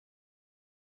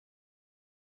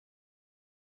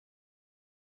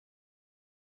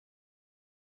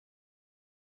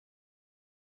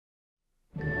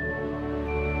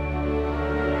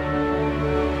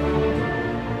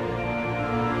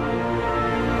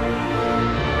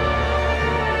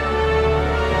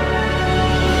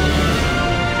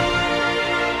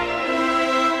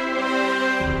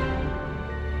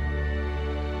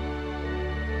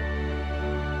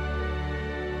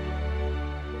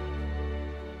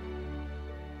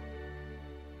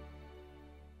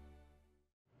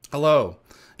Hello,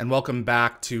 and welcome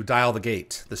back to Dial the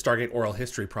Gate, the Stargate Oral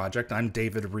History Project. I'm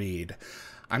David Reed.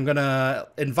 I'm going to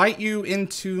invite you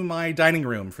into my dining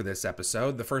room for this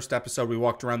episode. The first episode, we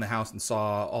walked around the house and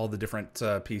saw all the different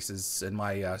pieces in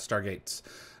my Stargate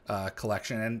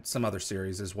collection and some other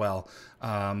series as well.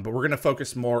 But we're going to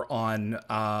focus more on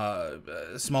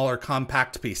smaller,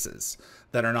 compact pieces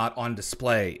that are not on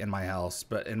display in my house,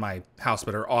 but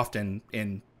are often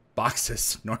in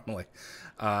boxes normally.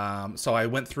 So I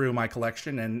went through my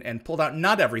collection and pulled out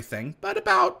not everything, but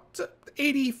about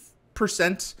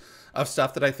 80% of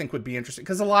stuff that I think would be interesting,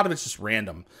 because a lot of it's just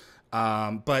random.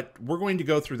 But we're going to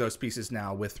go through those pieces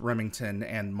now with Remington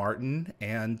and Martin,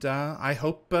 and I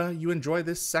hope you enjoy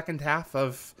this second half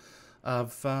of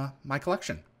my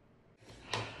collection.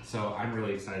 So I'm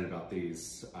really excited about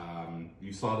these.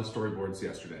 You saw the storyboards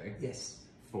yesterday. Yes.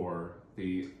 For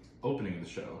the opening of the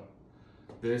show.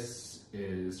 This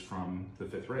is from the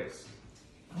Fifth Race.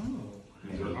 Oh.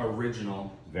 These are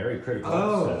original, very critical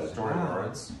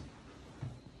storyboards.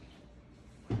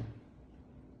 Wow.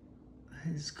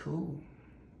 That is cool.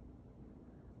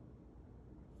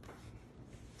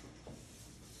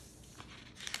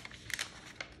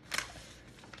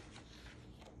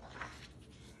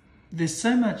 There's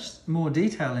so much more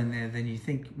detail in there than you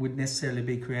think would necessarily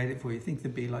be created for. You think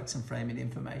there'd be like some framing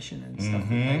information and stuff that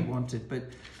they wanted, but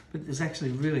there's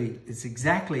actually really, it's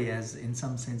exactly as, in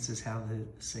some senses, how the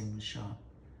scene was shot.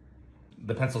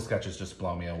 The pencil sketches just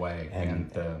blow me away.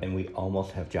 And we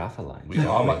almost have Jaffa lines.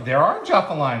 There are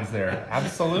Jaffa lines there,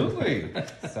 absolutely.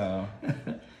 So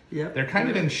Yep. they're kind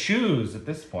of in shoes at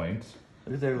this point.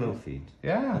 Look at their little feet.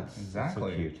 Yeah, That's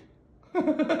exactly. so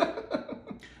cute.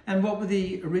 And what were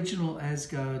the original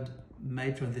Asgard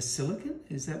made from? The silicon?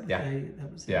 Is that what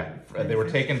that was? They were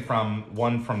taken from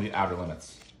the Outer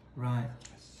Limits. Right.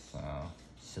 So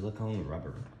Silicone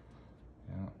rubber.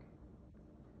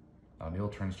 Yeah. O'Neill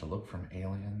turns to look from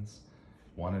aliens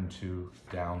 1 and 2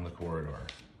 down the corridor.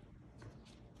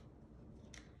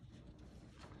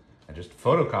 And just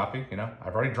photocopy,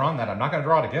 I've already drawn that. I'm not going to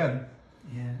draw it again.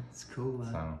 Yeah, it's cool.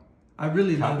 So. I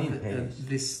really Copy love and paste.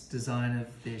 this design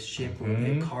of their ship or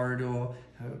their corridor,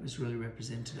 how it was really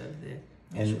represented over there.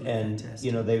 And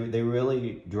fantastic. they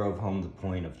really drove home the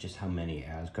point of just how many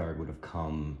Asgard would have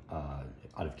come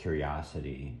out of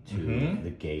curiosity to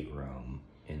the gate room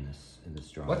in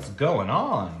this drawing. What's going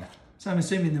on? So I'm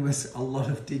assuming there was a lot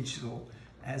of digital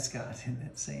Asgard in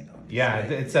that scene. Obviously. Yeah,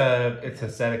 it's a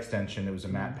set extension. It was a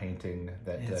matte painting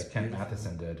that Kent beautiful.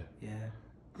 Matheson did. Yeah,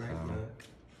 great work.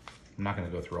 I'm not going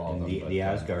to go through all And of them. the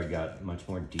Asgard got much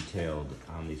more detailed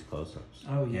on these close-ups.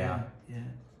 Oh yeah.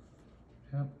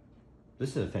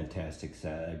 This is a fantastic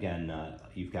set. Again,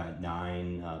 you've got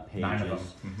 9 pages 9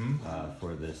 of them.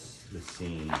 For this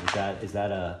scene. Is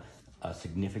that a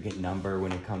significant number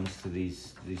when it comes to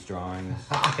these drawings?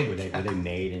 Were they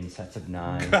made in sets of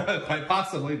 9? Quite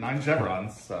possibly 9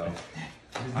 chevrons. So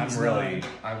I was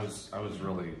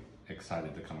really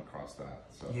excited to come across that.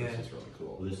 So this is really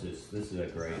cool. This is a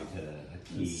great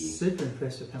key. Super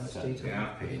impressed with how much detail Yeah.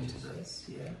 you put into this.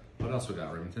 Yeah. What else we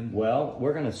got, Remington? Well,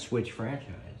 we're gonna switch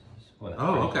franchises. Well,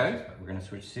 okay. We're gonna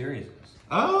switch series.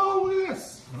 Oh, look at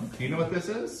this. Do you know what this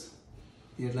is?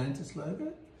 The Atlantis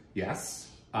logo? Yes.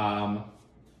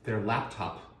 They're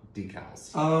laptop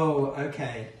decals. Oh,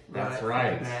 okay. That's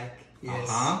right. Back. Yes.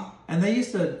 Uh-huh. And they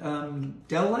used to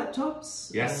Dell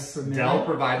laptops. Yes, from Dell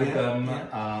provided them.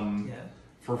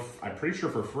 For I'm pretty sure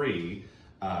for free,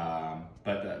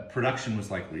 but production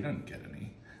was like, we didn't get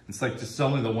any. It's like just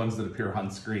only the ones that appear on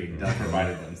screen. Dell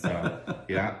provided them, so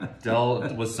yeah.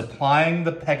 Dell was supplying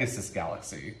the Pegasus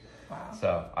Galaxy. Wow.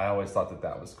 So I always thought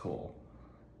that was cool.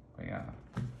 But yeah,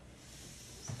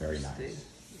 Very nice.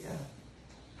 Yeah.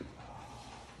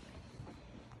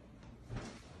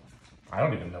 I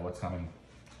don't even know what's coming.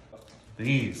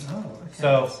 These. Oh, okay.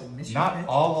 So Submission not patches.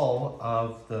 all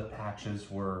of the patches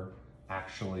were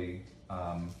actually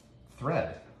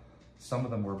thread. Some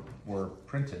of them were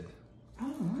printed.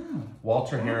 Oh wow.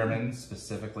 Walter Harriman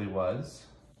specifically was.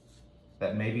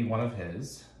 That may be one of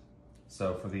his.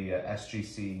 So for the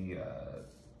SGC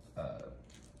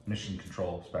mission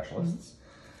control specialists.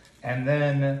 And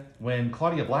then when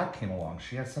Claudia Black came along,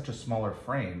 she had such a smaller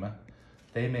frame.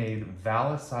 They made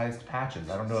Vala-sized patches.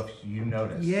 I don't know if you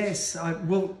noticed. Yes,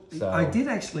 I did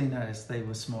actually notice they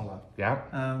were smaller. Yeah.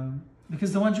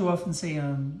 Because the ones you often see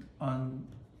on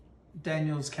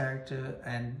Daniel's character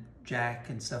and Jack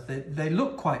and stuff, they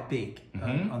look quite big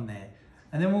on there.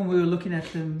 And then when we were looking at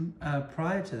them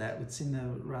prior to that, we'd seen they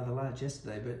were rather large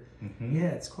yesterday. But yeah,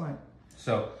 it's quite.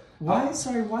 So why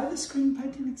the screen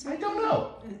painting itself? I don't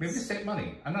know. Maybe to save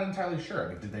money. I'm not entirely sure. I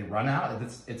mean, did they run out?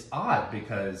 It's odd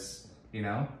because You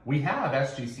know, we have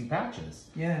SGC patches.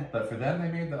 Yeah. But for them, they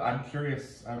made the. I'm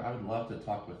curious. I would love to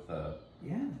talk with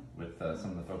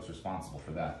some of the folks responsible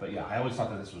for that. But yeah, I always thought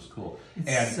that this was cool.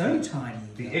 It's so tiny.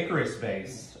 The Icarus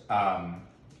base,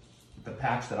 the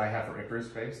patch that I have for Icarus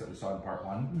base that we saw in part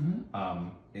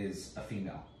 1, is a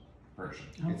female version.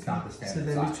 Okay. It's not the standard size. So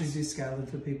they literally do scale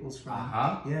for people's frames.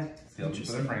 Yeah. Scaled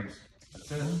for their frames.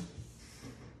 That's it.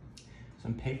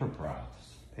 Some paper props.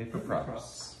 Paper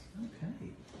props.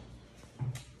 Okay.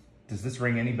 Does this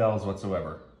ring any bells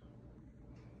whatsoever?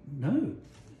 No,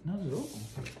 not at all.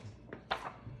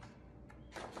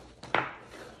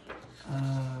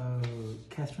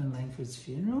 Catherine Langford's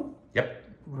funeral? Yep.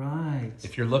 Right.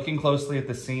 If you're looking closely at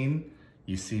the scene,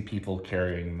 you see people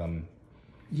carrying them.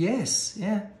 Yes,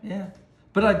 yeah.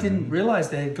 But I didn't realize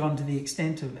they had gone to the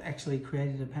extent of actually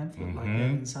creating a pamphlet like that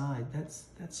inside.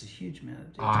 That's a huge amount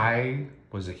of detail. I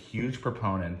was a huge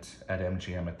proponent at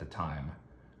MGM at the time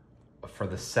for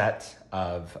the set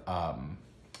of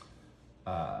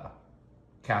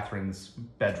Catherine's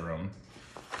bedroom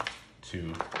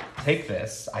to take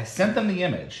this. I sent them the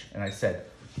image and I said,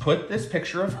 put this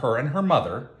picture of her and her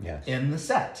mother in the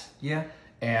set. Yeah.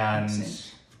 And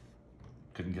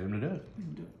couldn't get him to do it.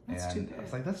 That's too bad. I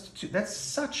was like, that's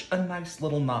such a nice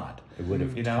little nod. It would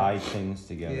have tied things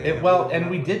together. And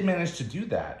we did manage to do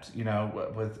that. You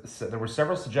know, there were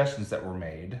several suggestions that were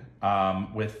made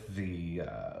with the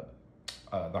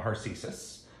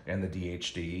Harcesis and the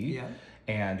DHD. Yeah.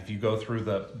 And if you go through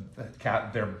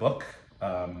their book,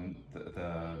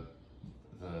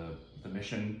 the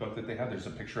mission book that they have, there's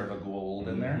a picture of a Gould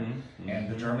in there, and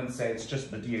the Germans say it's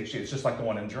just the DHD. It's just like the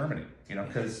one in Germany, you know,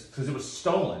 because it was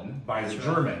stolen by the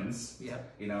Germans,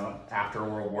 you know, after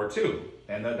World War II,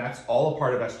 and that's all a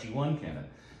part of SG-1 canon.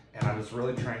 And I was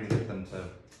really trying to get them to.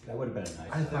 That would have been a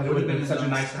nice. I thought it would have been such a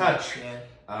nice touch.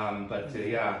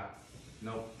 Yeah.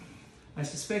 Nope. I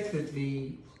suspect that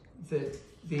the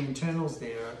internals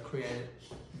there are created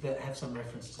that have some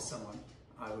reference to someone.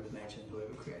 I would imagine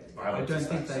whoever created that. I don't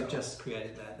think they've just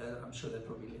created that. I'm sure they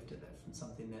probably lifted that from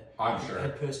something that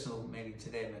had personal meaning to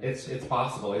them. And it's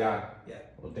possible, yeah.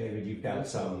 Well, David, you've got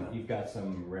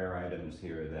some rare items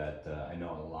here that I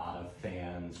know a lot of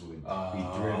fans would be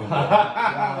driven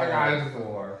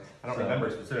for. I don't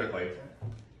remember specifically.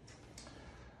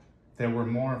 There were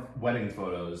more wedding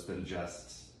photos than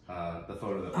just the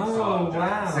photo that we saw of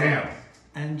Jack and Sam.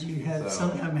 And you had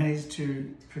somehow managed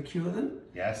to procure them?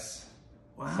 Yes.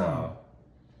 Wow.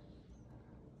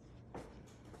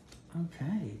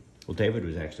 Okay. Well, David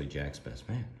was actually Jack's best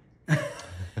man.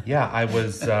 Yeah, I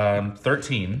was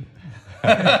 13.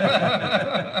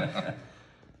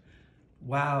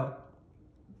 Wow.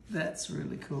 That's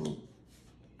really cool.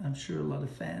 I'm sure a lot of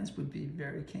fans would be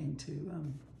very keen to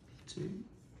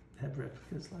have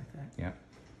replicas like that. Yeah.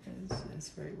 It's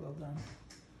very well done.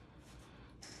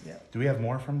 Yeah. Do we have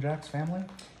more from Jack's family?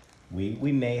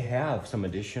 We may have some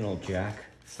additional Jack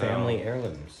family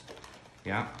heirlooms.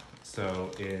 Yeah.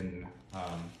 So in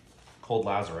Cold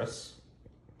Lazarus.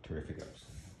 Terrific episode.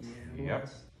 Yeah. Yep.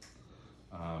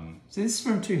 So this is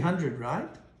from 200, right?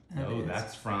 No,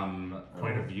 that's from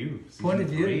Point of View. Point of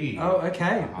View. 3. Oh,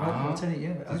 okay. Right, I'll tell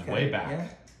you. This is way back. Yeah.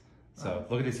 So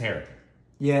look at his hair.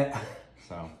 Yeah.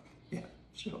 So. Yeah.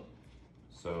 Sure.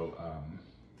 So.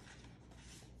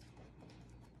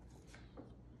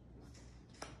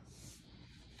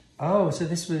 Oh, so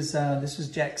this was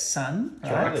Jack's son,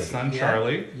 right? Jack's son,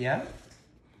 Charlie. Yeah.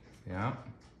 Yeah.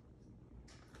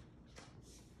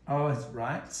 Oh, it's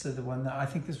right. So the one that I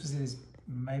think this was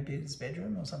maybe his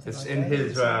bedroom or something. It's like in that.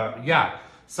 his. Yeah.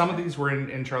 Some of these were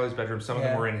in Charlie's bedroom. Some of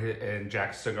them were in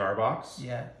Jack's cigar box.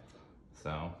 Yeah.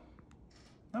 So.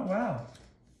 Oh wow.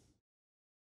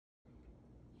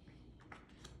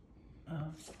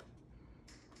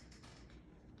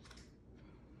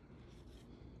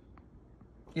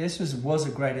 Yeah, this was a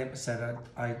great episode.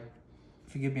 I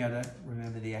forgive me, I don't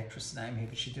remember the actress' name here,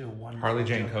 but she did a wonderful Harley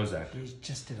Jane job. Kozak. She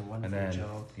just did a wonderful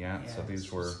job. Yeah, so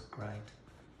these were great.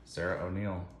 Sarah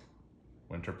O'Neill,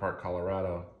 Winter Park,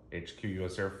 Colorado, HQ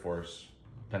U.S. Air Force,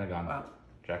 Pentagon. Wow.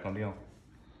 Jack O'Neill.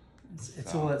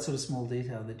 It's all that sort of small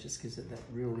detail that just gives it that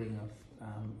real ring of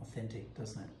authentic,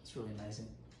 doesn't it? It's really amazing.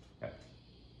 Yeah.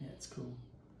 Yeah, it's cool.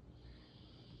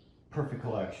 Perfect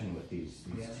collection with these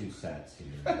two sets here.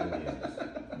 It really is.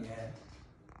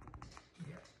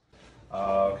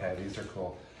 Okay, these are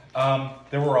cool.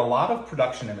 There were a lot of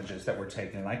production images that were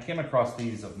taken, and I came across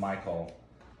these of Michael.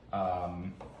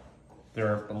 There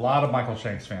are a lot of Michael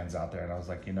Shanks fans out there, and I was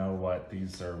like, you know what?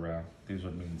 These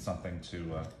would mean something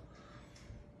to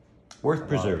worth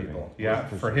preserving.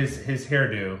 For his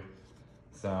hairdo.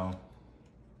 So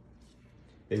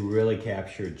They really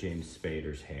captured James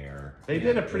Spader's hair. They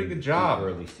did a pretty good job. In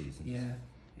early seasons. Yeah.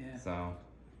 So.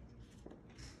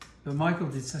 But Michael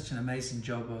did such an amazing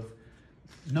job of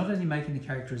not only making the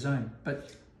character his own,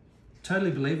 but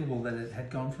totally believable that it had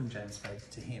gone from James Spader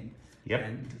to him. Yep.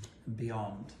 And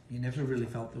beyond. You never really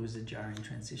felt there was a jarring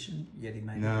transition, yet he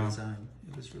made No. it his own.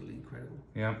 It was really incredible.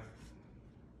 Yeah.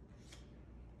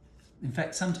 In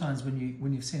fact, sometimes when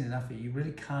you've seen enough of it, you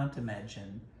really can't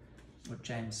imagine what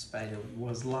James Spader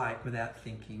was like without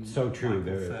thinking So true.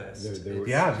 Michael first.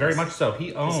 Yeah, very much so.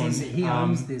 He owns He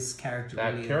owns this character,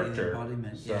 that really, character. the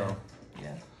embodiment. So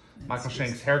Yeah. Michael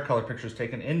Shanks' hair color pictures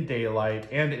taken in daylight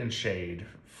and in shade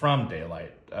from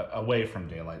daylight, away from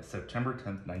daylight, September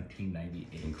 10th,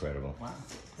 1998. Incredible. Wow.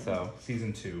 So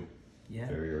season 2. Yeah.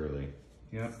 Very early.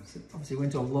 Yep. So obviously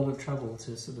went to a lot of trouble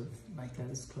to sort of make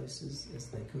that as close as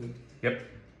they could. Yep.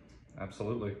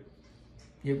 Absolutely.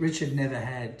 Yet Richard never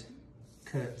had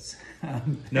Kurt's.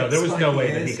 No, there was no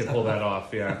way that he hairstyle. could pull that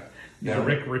off. Yeah. Yeah. No.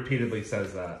 Rick repeatedly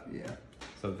says that. Yeah.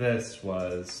 So this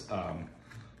was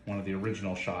one of the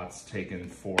original shots taken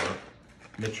for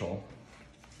Mitchell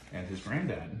and his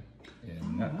granddad in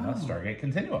Stargate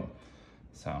Continuum.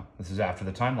 So this is after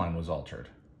the timeline was altered.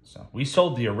 So we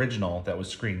sold the original that was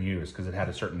screen used because it had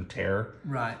a certain tear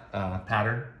Right.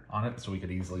 pattern on it, so we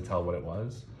could easily tell what it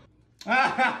was.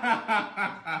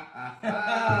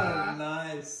 Oh,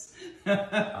 nice.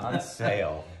 On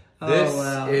sale. This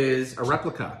wow. is a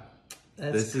replica.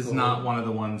 That's This is cool. not one of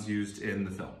the ones used in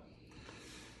the film.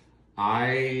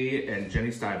 I and Jenny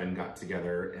Stiven got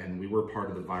together and we were part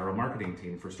of the viral marketing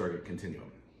team for Stargate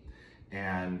Continuum.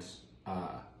 And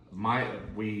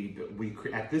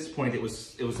at this point it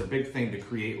was a big thing to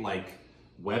create like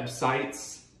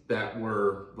websites that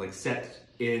were like set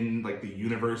in like the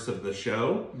universe of the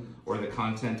show or the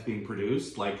content being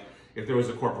produced. Like if there was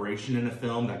a corporation in a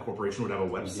film, that corporation would have a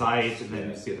website, and then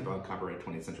you see it about copyright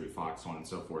 20th Century Fox, so on and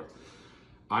so forth.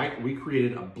 We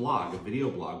created a blog, a video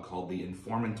blog called the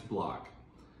Informant Blog,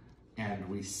 and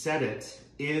we set it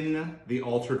in the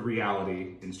altered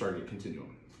reality in Stargate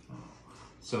Continuum.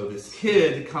 So this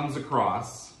kid comes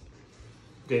across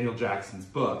Daniel Jackson's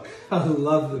book. I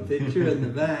love the picture in the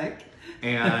back.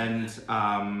 And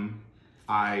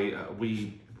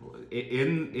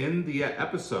in the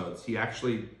episodes, he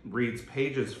actually reads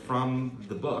pages from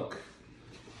the book,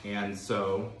 and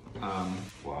so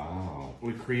Wow.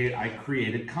 I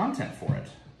created content for it.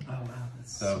 Oh wow,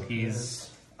 that's So he's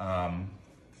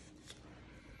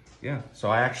yeah. So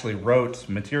I actually wrote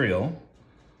material.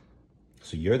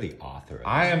 So you're the author of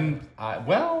I this. am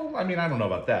well. I mean, I don't know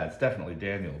about that. It's definitely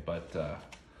Daniel, but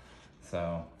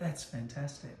so that's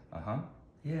fantastic.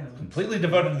 Yeah. Completely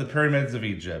devoted to the pyramids of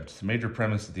Egypt. The major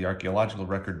premise of the archaeological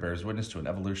record bears witness to an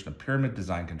evolution of pyramid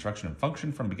design, construction, and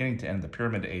function from beginning to end. The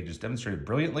pyramid age is demonstrated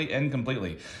brilliantly and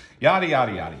completely. Yada,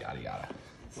 yada, yada, yada, yada.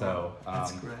 So,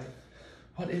 That's great.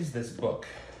 what is this book?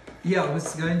 Yeah, I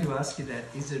was going to ask you that.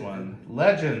 Is it One,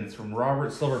 Legends from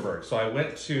Robert Silverberg. So I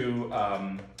went to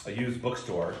a used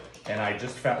bookstore and I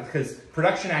just found, because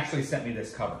production actually sent me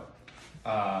this cover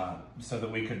so that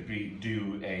we could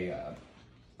do a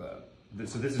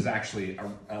so this is actually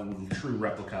a true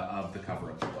replica of the cover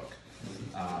of the book.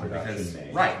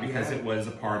 Because it was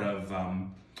a part of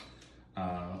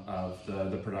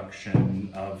the production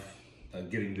of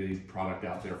getting the product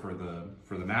out there for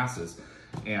the masses.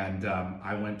 And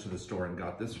I went to the store and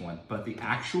got this one. But the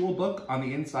actual book on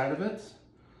the inside of it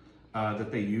that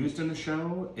they used in the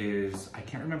show is, I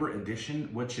can't remember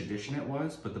which edition it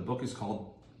was, but the book is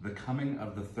called The Coming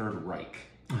of the Third Reich.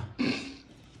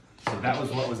 So that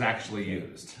was what was actually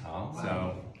used. Oh, wow.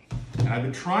 So, and I've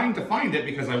been trying to find it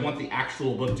because I want the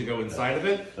actual book to go inside of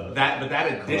it. But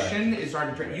that edition is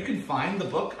arbitrary. You can find the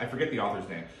book. I forget the author's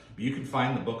name, but you can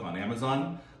find the book on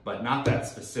Amazon, but not that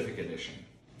specific edition.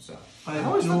 So I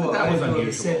always thought that was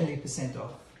unusual. 70%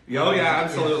 off. Oh yeah,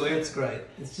 absolutely. Yeah, that's great.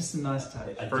 It's just a nice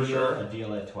touch. For sure. A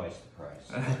deal at twice the price.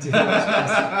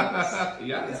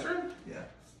 Yeah, that's true. Yeah.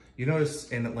 You notice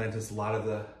in Atlantis a lot of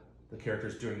the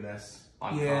characters doing this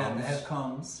on comms. They have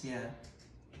comms, yeah.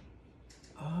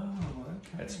 Oh,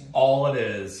 okay. That's all it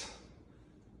is.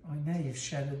 Oh, now you've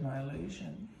shattered my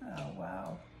illusion. Oh,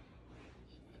 wow.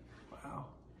 Wow.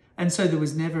 And so there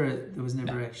was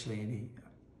never actually any.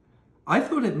 I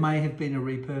thought it may have been a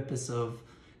repurpose of,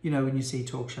 when you see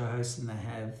talk show hosts and they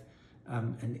have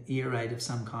an ear aid of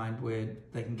some kind where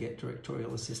they can get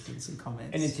directorial assistance and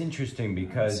comments. And it's interesting I'm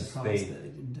because surprised that they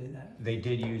didn't do that. they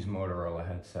did use Motorola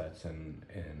headsets in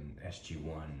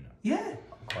SG-1 Yeah.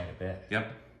 quite a bit.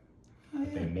 Yep. Oh,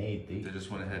 yeah. They made these. They just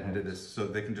went ahead and did this so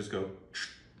they can just go,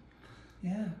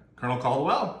 Yeah. Colonel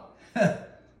Caldwell.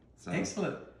 So,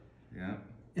 Excellent. yeah.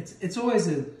 It's always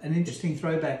an interesting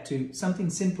throwback to something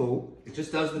simple. It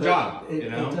just does the job, It, you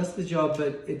know? it does the job,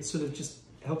 but it sort of just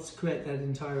helps create that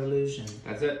entire illusion.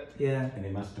 That's it. Yeah. And they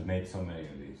must have made so many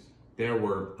of these. There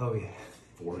were Oh yeah.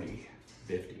 40,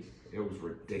 50. It was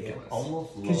ridiculous.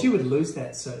 Almost. Because you would lose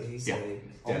that so easily. Yeah,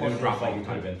 Almost they would drop all like the it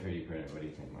could have time. been 3D printed. What do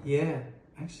you think, Mark? Yeah,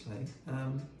 actually.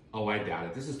 Oh, I doubt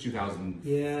it. This is 2000.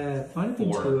 Yeah, it might have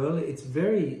been Four. too early. It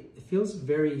feels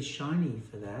very shiny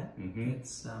for that. Mhm.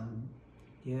 It's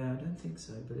yeah, I don't think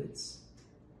so, but it's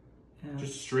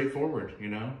Just straightforward, you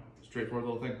know? Straightforward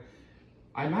little thing.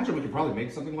 I imagine we could probably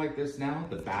make something like this now,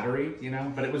 the battery, you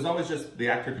know? But it was always just, the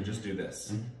actor could just do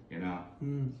this, you know?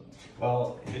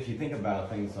 Well, if you think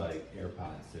about things like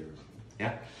AirPods, they're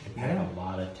Yeah. they pack a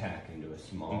lot of tech into a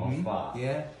small spot.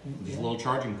 yeah, Just a little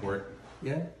charging port.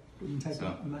 yeah. Wouldn't take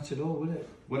So. much at all, would it?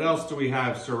 What else do we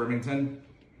have, Sir Remington?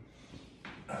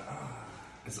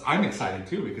 I'm excited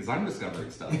too because I'm discovering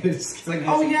stuff. It's like,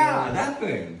 oh yeah, that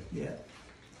thing. Yeah.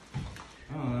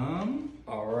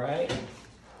 All right.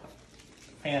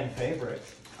 Fan favorite.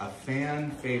 A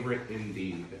fan favorite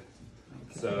indeed.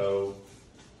 So,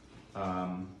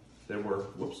 there were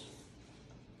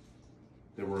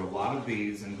a lot of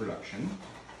these in production.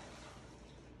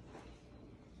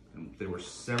 And there were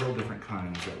several different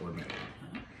kinds that were made.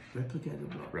 Replicator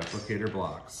blocks. Replicator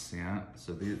blocks, yeah.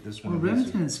 So this Well, one. These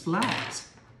Remington is flat.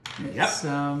 It's,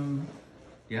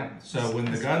 yeah. So when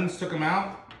the guns took them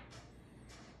out,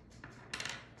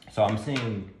 So I'm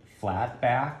seeing flat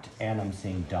backed and I'm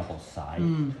seeing double side.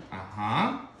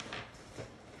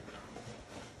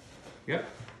 Yep.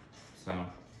 So.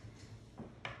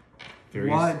 Very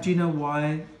why? Do you know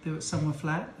why some were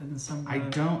flat and some? I were-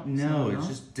 don't some know. were It's not?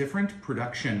 just different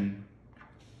production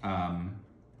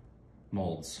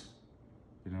molds.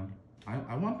 You know,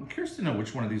 I'm curious to know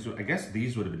which one of these. I guess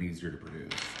these would have been easier to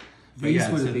produce. But These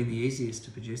yeah, would so- have been the easiest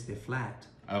to produce. They're flat.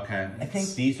 Okay. I think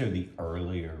these are the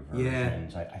earlier Yeah.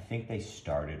 versions. I think they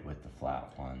started with the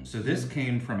flat ones. So this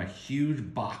came from a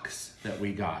huge box that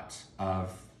we got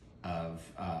of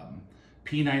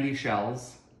P90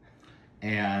 shells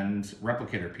and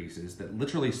replicator pieces that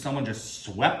literally someone just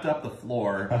swept up the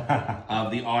floor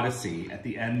of the Odyssey at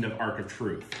the end of Arc of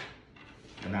Truth.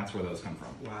 And that's where those come from.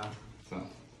 Wow. So.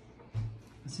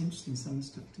 That's interesting. Some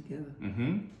stuff together.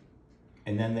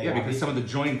 And then they Yeah, because some of the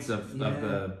joints of Yeah.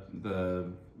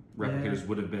 the replicators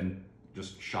would have been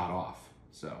just shot off.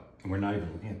 So. we're not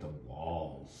even looking at the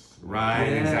walls. Right,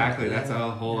 Yeah, exactly. That's yeah,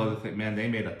 a whole other thing. Man, they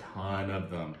made a ton of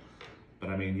them. But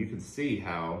I mean, you can see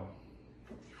how.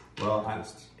 Well,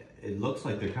 it looks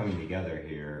like they're coming together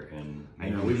here, and I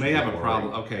know we may have a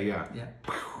problem. Okay, yeah. Yeah.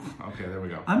 Okay, there we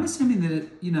go. I'm assuming that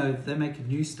if they make a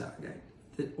new Stargate,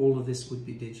 that all of this would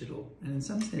be digital, and in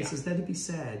some senses that'd be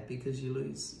sad because you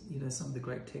lose, some of the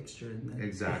great texture and the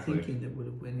Exactly. thinking that would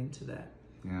have went into that.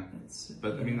 Yeah. It's,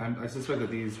 But I mean, I suspect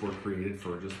that these were created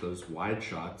for just those wide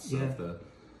shots Yeah. of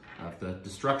the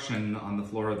destruction on the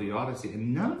floor of the Odyssey,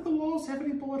 and none of the walls have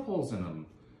any bullet holes in them.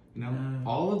 You know, No.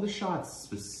 all of the shots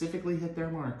specifically hit their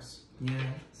marks. yeah.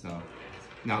 So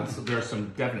now there's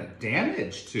some definite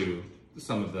damage to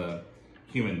some of the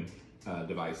human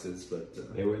devices, but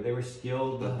They were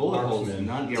skilled. the bullet holes, marksmen.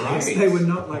 none. You're Yes, right. they were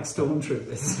not like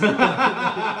stormtroopers.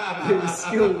 They were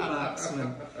skilled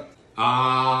marksmen.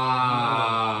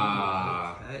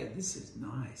 Ah. Okay, this is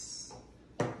nice.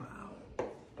 Wow.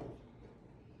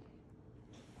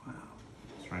 Wow.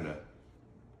 Just trying to.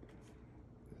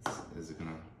 Is it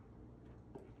gonna?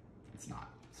 It's not.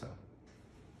 So.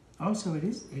 Oh, so it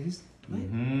is. It is.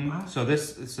 Wow. So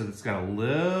it's got a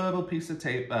little piece of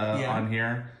tape on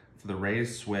here for the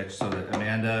raised switch, so that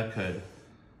Amanda could,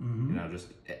 just.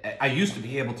 I used to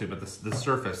be able to, but the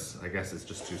surface, I guess, is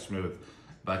just too smooth.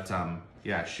 But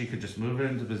yeah, she could just move it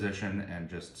into position and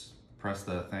just press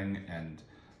the thing, and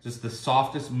just the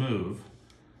softest move,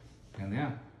 and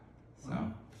yeah. So.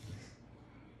 Wow.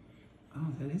 Oh,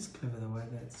 that is clever the way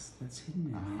that's hidden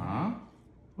in there. Huh?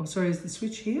 Oh, sorry, is the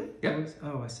switch here? Yep.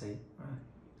 Oh, I see. Right.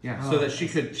 Yeah, Oh, so that she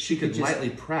could just- lightly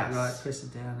press Right, press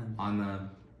it down and.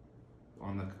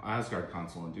 on the Asgard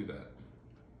console and do that.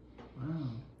 Wow.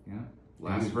 Yeah.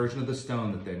 Last version of the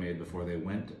stone that they made before they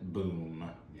went boom.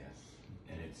 Yes,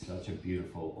 and it's such a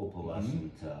beautiful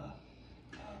opalescent.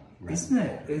 Isn't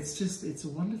it? It's a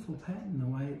wonderful pattern, the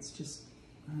way it's just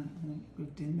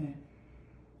moved in there.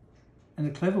 And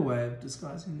a clever way of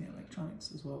disguising the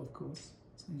electronics as well, of course.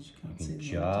 So you can't You see can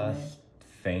the electronic. just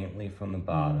faintly from the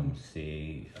bottom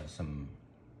see some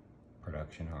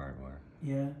production hardware.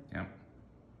 Yeah. Yeah.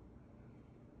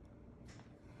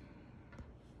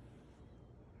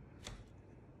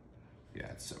 Yeah,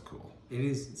 it's so cool. It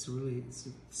is. It's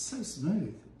so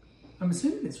smooth. I'm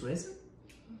assuming it's resin.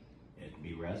 It'd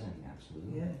be resin,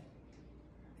 absolutely. Yeah.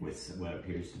 With what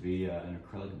appears to be an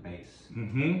acrylic base.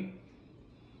 Mm-hmm.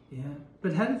 Yeah.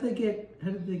 But how did they get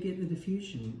the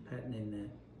diffusion pattern in there?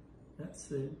 That's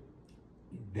the...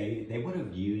 They would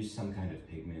have used some kind of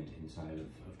pigment inside of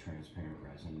transparent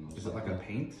resin. Is it like a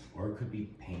paint? Or it could be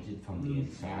painted from the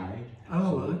inside.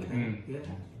 Oh, Absolutely. okay. Yeah.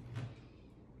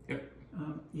 Yep.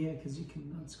 Yeah, because you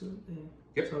can unscrew it there.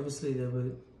 Yep. So obviously they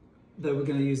were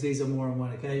going to use these on more than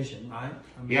one occasion, right?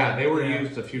 I mean, Yeah, they were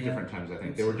used a few different times, I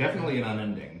think. They were Absolutely. definitely an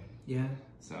unending. Yeah.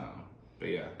 So, but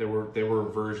yeah, there were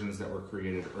versions that were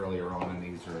created earlier on, and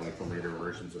these are like the later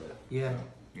versions of it. Yeah.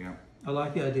 Yeah. I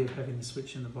like the idea of having the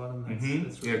switch in the bottom. That's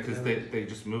Yeah, really because clever. they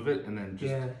just move it, and then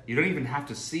just Yeah. you don't even have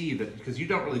to see that, because you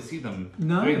don't really see them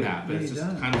No, doing that, but no, it's you just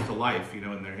don't. kind of to life, you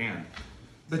know, in their hand.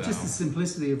 But just So. the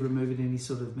simplicity of removing any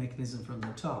sort of mechanism from the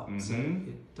top, so Mhm.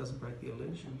 it doesn't break the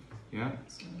illusion. Yeah.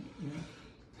 So,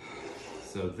 yeah.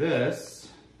 So this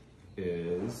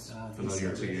is familiar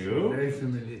This to is you. Very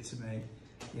familiar to me.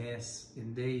 Yes,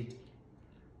 indeed.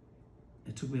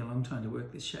 It took me a long time to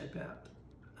work this shape out.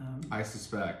 I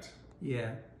suspect.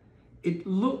 Yeah. It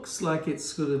looks like it's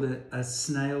sort of a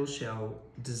snail shell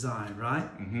design, right?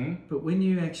 Mm-hmm. But when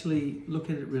you actually look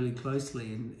at it really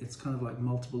closely, and it's kind of like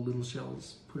multiple little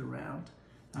shells put around.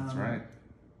 That's right.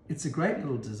 It's a great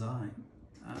little design.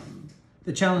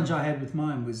 The challenge I had with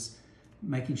mine was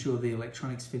making sure the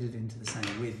electronics fitted into the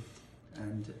same width.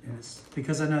 And it's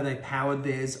because I know they powered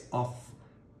theirs off,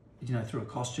 you know, through a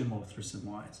costume or through some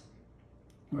wires.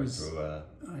 Or Whereas through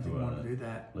I didn't want to do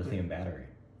that. but- lithium battery.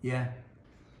 Yeah.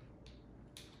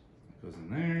 Goes in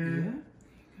there.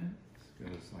 Yeah.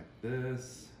 Goes like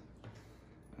this,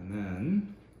 and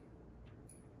then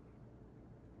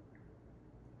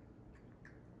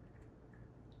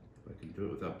if I can do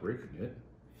it without breaking it.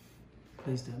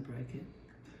 Please don't break it.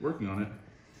 Working on it.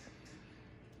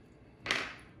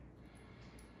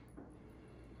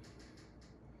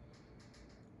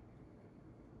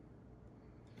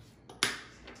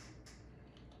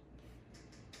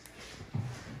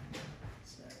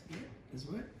 So, yeah, this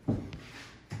work. Oh,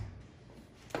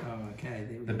 okay.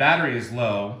 There we The go. battery is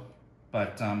low,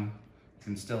 but you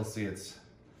can still see it's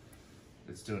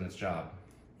doing its job.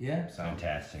 Yeah. So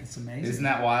Fantastic. It's amazing. isn't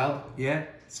that wild? Yeah,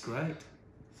 it's great.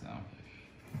 So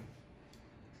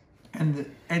And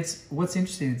it's what's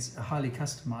interesting. It's a highly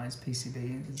customized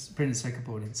PCB. It's a printed circuit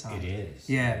board inside. It is.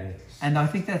 Yeah, It is. and I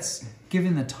think that's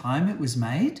given the time it was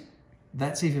made.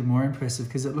 That's even more impressive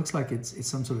because it looks like it's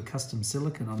some sort of custom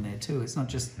silicon on there too. It's not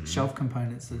just shelf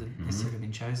components that have necessarily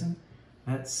been chosen.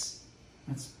 That's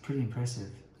pretty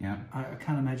impressive. yeah. I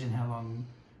can't imagine how long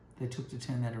they took to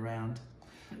turn that around.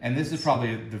 And this is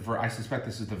probably I suspect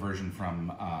this is the version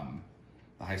from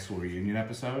the high school reunion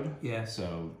episode. Yeah.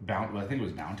 So I think it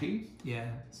was Bounty. Yeah.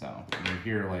 So you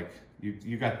hear like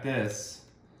you got this.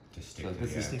 To stick So to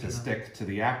this the is actor. to stick to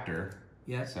the actor.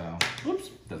 Yeah. So oops,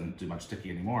 doesn't do much sticky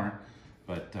anymore.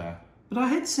 But But I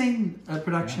had seen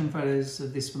production photos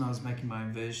of this when I was making my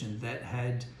own version that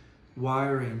had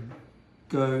wiring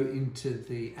go into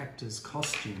the actor's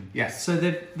costume. yes. So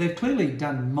they've clearly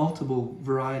done multiple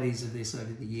varieties of this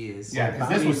over the years. Yeah, because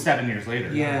this was 7 years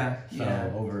later. Yeah. So Yeah.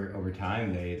 over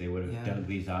time, they would have Yeah. dug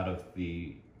these out of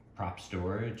the prop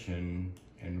storage and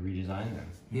redesigned them.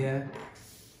 Yeah.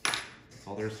 That's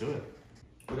all there is to it.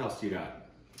 What else do you got?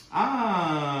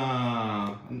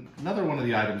 Another one of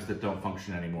the items that don't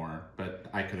function anymore, but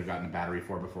I could have gotten a battery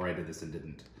for before I did this and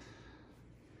didn't.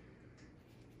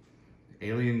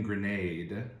 Alien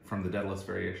grenade from the Decals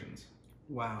variations.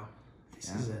 Wow. This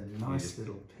Yeah. is a You nice just-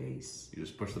 little piece. You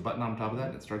just push the button on top of that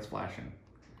and it starts flashing.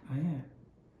 Oh yeah.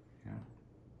 Yeah.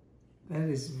 That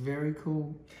is very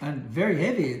cool and very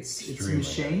heavy. It's Extremely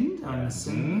machined. heavy. I'm Yeah.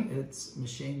 assuming it's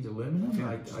machined aluminum. Yeah,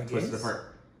 I just guess. twist it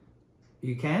apart.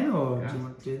 You can, or Yeah. do you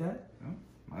want to do that? Yeah,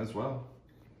 might as well.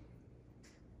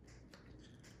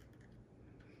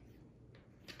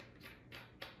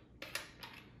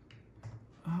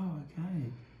 Oh,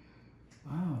 okay.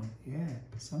 Wow, yeah.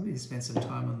 Somebody spent some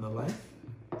time on the lathe.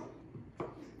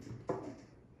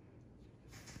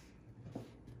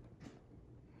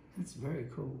 That's very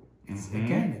cool. It's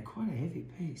again quite a heavy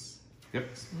piece. Yep.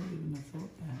 So I wouldn't have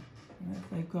thought that. I don't know if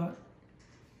they've got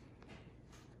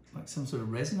like some sort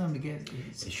of resin. I'm again.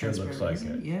 It sure looks like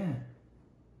it. Yeah.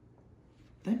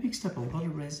 They mixed up a lot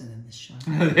of resin in this show.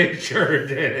 They sure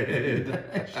did.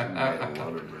 They sure made a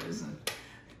lot of resin.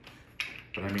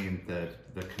 But I mean the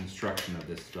construction of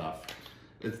this stuff.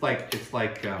 It's like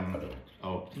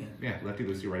oh yeah, lefty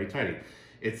loosey righty tighty.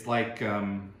 It's like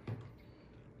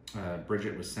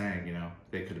Bridget was saying, you know,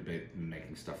 they could have been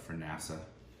making stuff for NASA.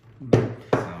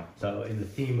 So So in the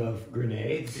theme of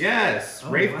grenades? Yes,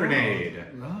 Wraith Grenade.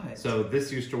 Right. So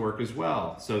this used to work as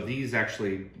well. So these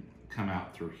actually come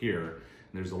out through here.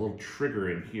 There's a little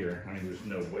trigger in here. I mean, there's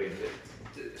no way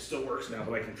that it still works now,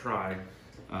 but I can try.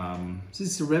 So this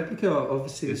is a replica,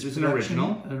 obviously. This is an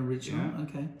original. An original, Yeah.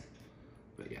 okay.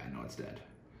 But yeah, no, it's dead.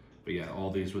 But yeah, all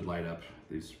these would light up.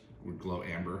 These would glow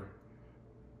amber.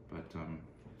 But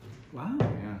Wow.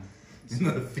 yeah, in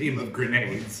the theme of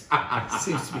grenades.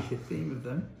 Seems to be a theme of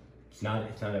them. It's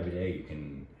not every day you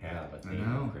can have a I theme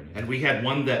know. of grenade. And we had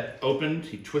one that opened.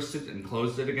 He twisted and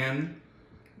closed it again.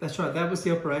 That's right. That was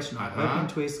the operation. Right? Uh-huh. Open,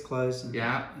 twist, close, and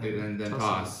And then toss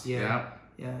toss. it. Yeah.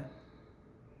 Yeah. Yeah.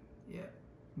 Yeah.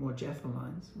 More Jaffa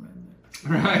lines around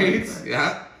there. Right.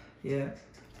 Yeah. Yeah.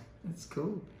 That's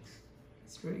cool.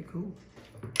 It's very cool.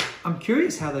 I'm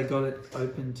curious how they got it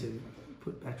open to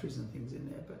put batteries and things in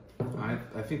there, but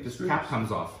I think this cap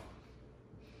comes off.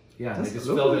 Yeah, they doesn't just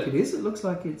look filled like it. it is. It looks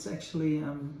like it's actually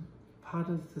part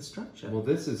of the structure. Well,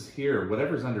 this is here.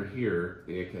 Whatever's under here,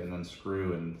 they can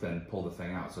unscrew and then pull the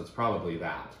thing out. So it's probably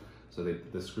that. So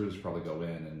the screws probably go in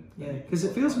and. Yeah, because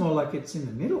it feels more like it's in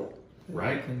the middle. that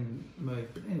Right. It can move.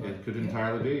 But anyway, It could yeah.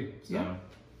 entirely be. So. Yeah.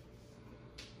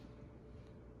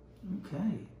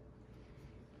 Okay.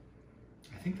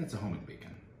 I think that's a homing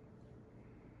beacon.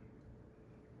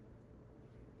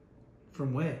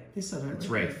 From where? This I don't. It's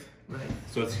really- Wraith.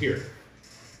 Wraith. So it's here.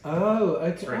 Oh,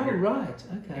 okay. right Oh, here. right.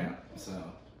 Okay. Yeah. So.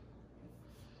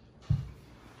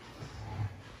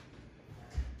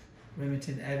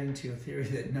 Remington adding to your theory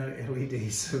that no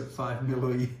LEDs of 5 mil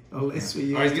or less were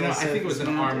used. All right, you know, on I think it was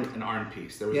surface mounted. an arm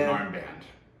piece. There was Yeah. an armband,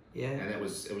 Yeah. and it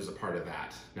was a part of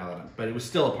that. Now that but it was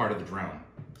still a part of the drone.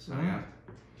 So Right. yeah.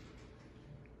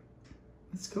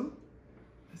 That's cool.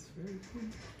 That's very cool.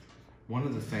 One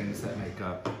of the things that make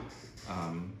up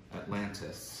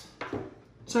Atlantis.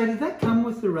 So did that come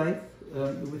with the Wraith,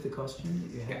 with the costume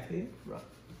that you have Yeah. here? Right.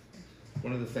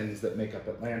 One of the things that make up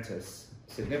Atlantis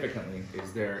significantly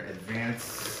is their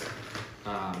advance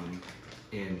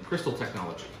in crystal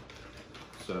technology.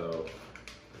 So,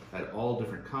 had all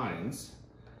different kinds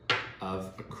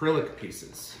of acrylic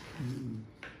pieces.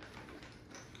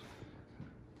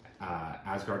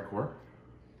 Asgard core.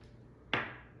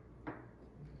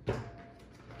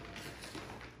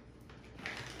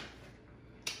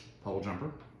 Pole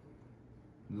jumper.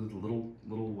 Little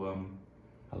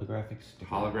Holographic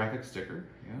sticker. sticker.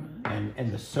 Yeah.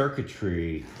 And the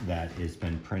circuitry that has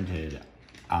been printed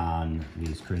on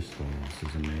these crystals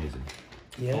is amazing.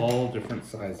 Yeah. All different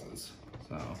sizes.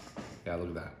 So, yeah, look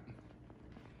at that.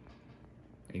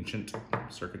 Ancient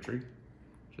circuitry.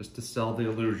 Just to sell the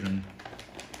illusion.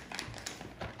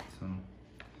 So.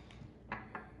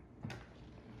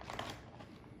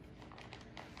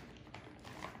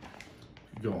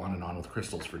 You go on and on with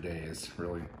crystals for days,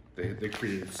 really. They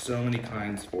created so many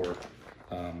kinds for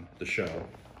the show.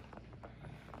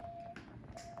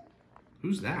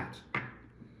 Who's that?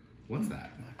 What's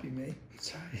that? Might be me.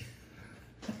 Sorry.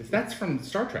 If that's from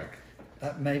Star Trek,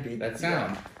 Maybe. that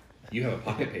sound, you have a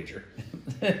pocket pager.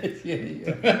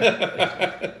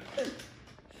 Yeah.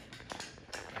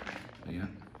 Yeah.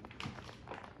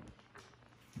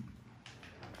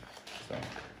 So,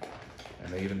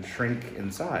 and they even shrink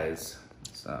in size.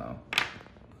 So,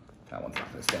 that one's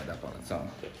not going to stand up on its own.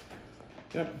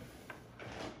 Yep.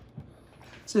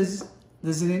 So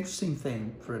there's an interesting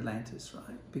thing for Atlantis,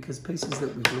 right? Because pieces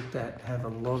that we've looked at have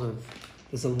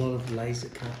there's a lot of laser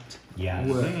cut Yes.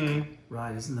 work,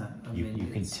 right? Isn't that? I You mean, can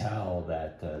it's- tell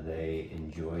that they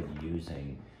enjoyed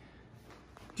using.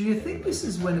 Do you think this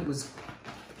is when it was?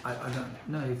 I don't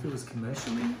know if it was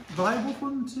commercially viable for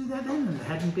them to do that then, and it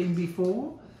hadn't been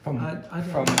before. From I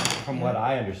don't know. from what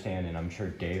I understand, and I'm sure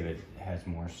David has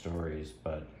more stories,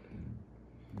 but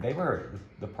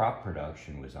the prop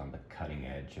production was on the cutting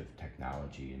edge of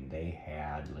technology, and they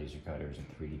had laser cutters and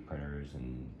 3D printers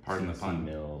and Pardon the CNC pun.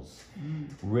 mills.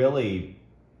 Really,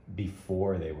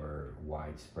 before they were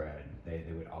widespread, they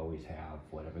would always have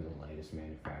whatever the latest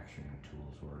manufacturing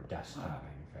tools were, desktop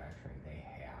manufacturing.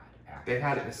 They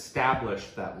had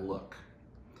established that look.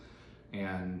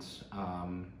 And,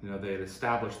 they had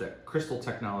established that crystal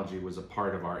technology was a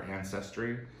part of our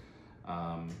ancestry.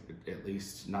 At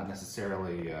least not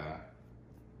necessarily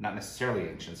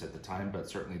ancients at the time, but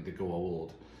certainly the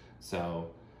Goa'uld.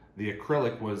 So the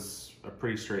acrylic was a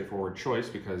pretty straightforward choice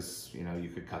because, you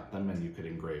could cut them and you could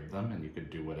engrave them and you could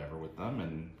do whatever with them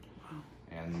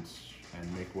and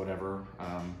make whatever.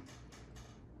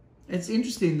 It's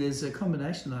interesting. There's a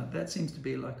combination like that. Seems to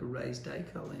be like a raised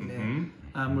decal in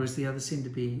there, whereas the others seem to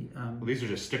be Well, these are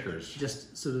just stickers.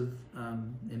 just sort of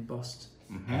embossed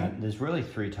And there's really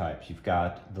 3 types. You've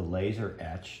got the laser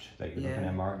etched that you're looking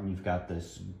at, Martin. You've got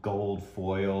this gold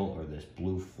foil or this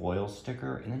blue foil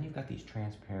sticker, and then you've got these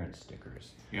transparent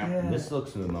stickers. And this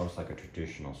looks the most like a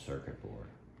traditional circuit board.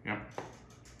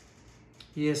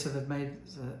 Yeah, so they've made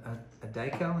a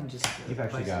decal and just You've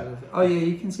actually got... Oh yeah,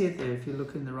 you can see it there. If you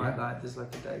look in the right light, there's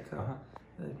like a decal.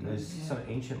 There's some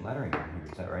ancient lettering on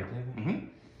here. Is that right, David?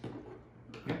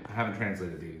 Yeah, I haven't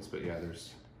translated these, but yeah,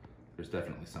 there's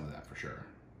definitely some of that for sure.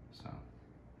 So,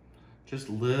 just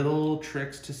little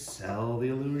tricks to sell the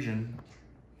illusion.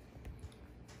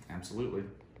 Absolutely.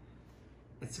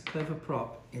 It's a clever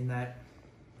prop in that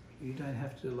you don't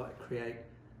have to like create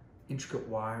intricate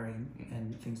wiring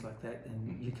and things like that,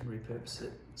 and you can repurpose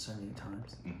it so many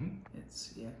times.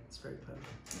 It's very clever.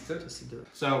 That's it. Just to do it.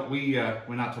 So we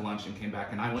went out to lunch and came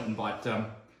back, and I went and bought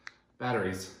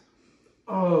batteries.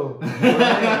 Oh,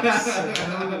 right.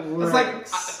 It's like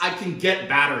I can get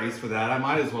batteries for that. I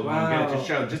might as well go and get it to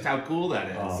show just how cool that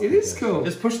is. Oh, it is cool.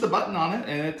 Just push the button on it,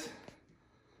 and that's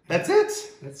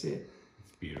it. That's it.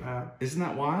 It's beautiful. Isn't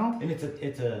that wild? And it's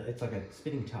like a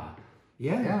spinning top.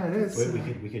 Yeah, it is. We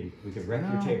could wreck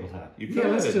your tabletop. You could. Yeah,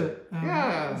 let's do it.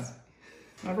 I've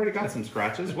already got some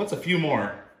scratches. What's a few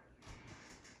more?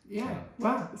 Yeah.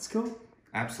 Wow, it's cool.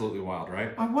 Absolutely wild,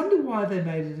 right? I wonder why they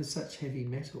made it as such heavy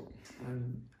metal.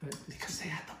 Because they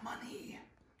had the money.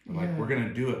 Like, we're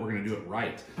gonna do it. We're gonna do it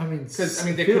right. I mean, because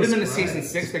they could have been in season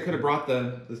 6. They could have brought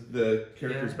the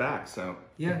characters back. So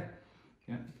yeah,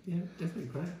 definitely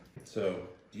great. So,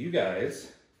 do you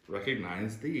guys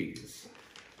recognize these?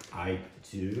 I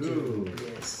do.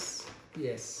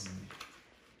 Yes.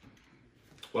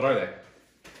 What are they?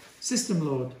 System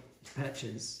Lord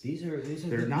patches. These are.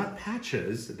 They're not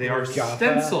patches. They are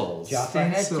stencils. Jaffa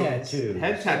head tattoos.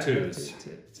 Head tattoos.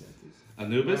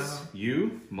 Anubis,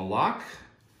 you, Malak,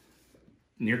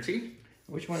 Nirti.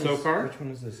 Which one? Sokar. Which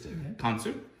one is this dude?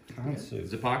 Kansu.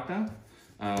 Zapakna.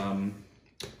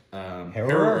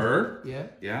 Herer.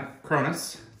 Yeah.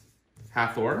 Cronus.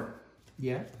 Hathor.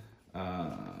 Yeah.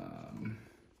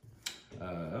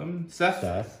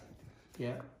 Seth.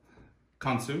 Yeah.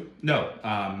 Kansu. No.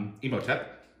 Emotep.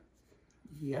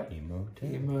 Yep.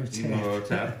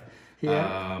 Emotep.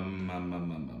 Yeah. I'm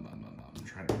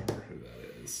trying to remember who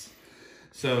that is.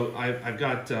 So I've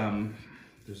got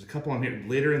there's a couple on here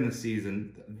later in the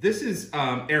season. This is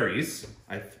Ares,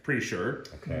 I'm pretty sure.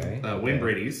 Okay. Wayne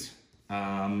Brady's.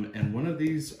 And one of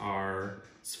these are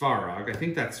Svarog. I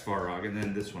think that's Svarog, and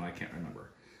then this one I can't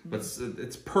remember. But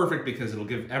it's perfect because it'll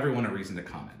give everyone a reason to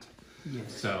comment.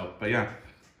 Yes. So, but yeah.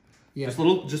 Just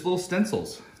little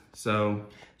stencils. So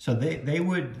they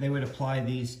would apply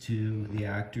these to the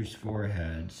actors'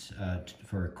 foreheads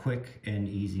for a quick and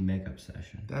easy makeup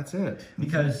session. That's it.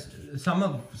 Because some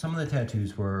of the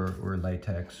tattoos were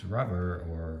latex, rubber,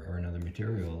 or another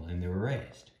material, and they were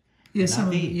raised.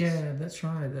 Yeah, that's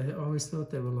right. I always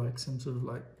thought they were like some sort of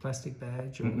like plastic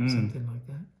badge or something like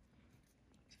that.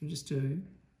 So you just do.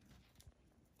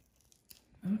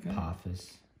 Okay.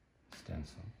 Paphos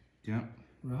stencil. Yeah.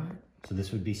 Right. So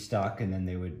this would be stuck, and then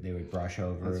they would brush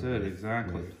over. That's it,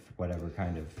 exactly. With whatever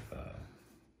kind of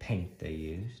paint they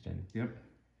used, and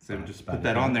so just put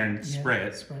that on there and spray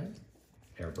it.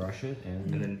 Airbrush it,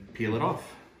 and then peel it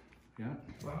off. Yeah.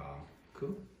 Wow.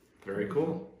 Cool. Very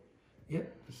cool.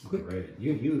 Yep. This is great.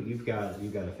 You've got a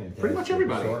fantastic pretty much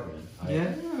everybody. Assortment.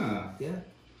 Yeah. You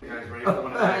guys ready for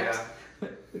one of my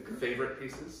favorite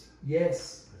pieces?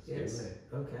 Yes. Yes.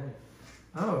 Okay.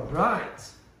 Oh, right.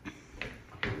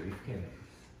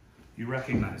 You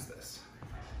recognize this?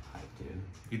 I do.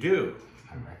 You do?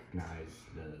 I recognize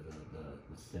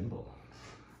the symbol.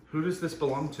 Who does this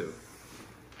belong to?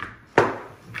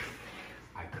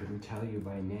 I couldn't tell you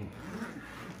by name.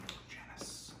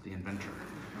 Janus, the inventor.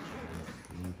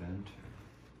 The inventor.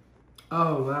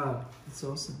 Oh, wow. That's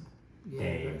awesome. Yeah,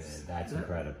 David, that's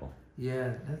incredible.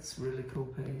 Yeah, that's a really cool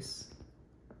piece.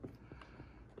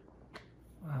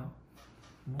 Wow.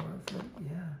 More of it,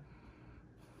 yeah.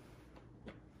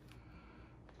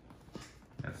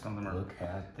 Some of them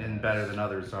are in better than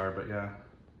others are, but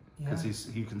because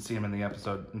you can see him in the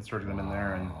episode, inserting them in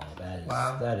there, and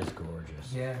that is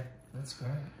gorgeous. Yeah, that's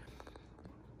great.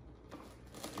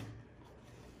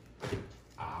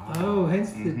 Oh,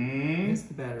 hence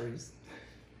the batteries.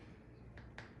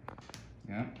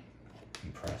 Yeah.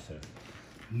 Impressive.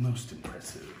 Most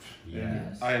impressive.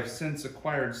 Yes. I have since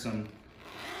acquired some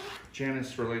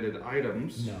Janus-related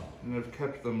items. No. And I've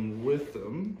kept them with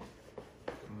them.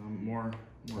 More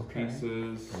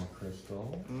pieces. More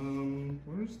crystal.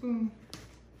 Where's the...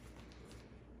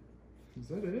 Is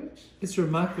that it? It's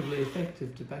remarkably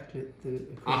effective to backlit the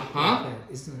equipment like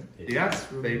that, isn't it? Yes,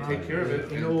 they take care of it.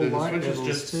 In And all the light switch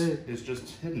levels too. is just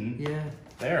hidden Yeah,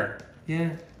 there,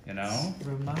 yeah. you know? It's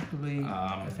remarkably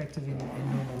effective in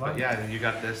normal light. But yeah, you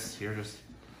got this. You're just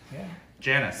Yeah.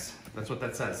 Janice. That's what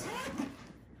that says.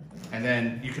 And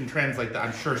then you can translate that.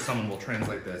 I'm sure someone will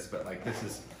translate this, but like this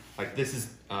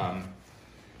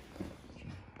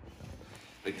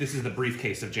is the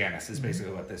briefcase of Janice is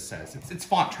basically what this says. It's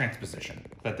font transposition,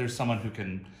 but there's someone who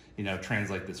can, you know,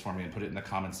 translate this for me and put it in the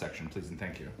comments section, please and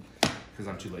thank you, because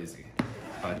I'm too lazy.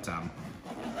 But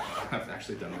I've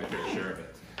actually done my fair share of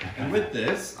it. And with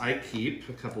this, I keep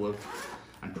a couple of,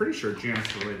 I'm pretty sure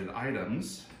Janice-related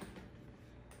items.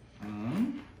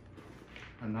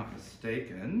 I'm not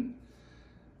mistaken.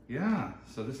 Yeah,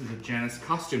 so this is a Janice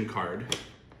costume card.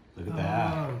 Look at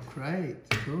that. Oh, great.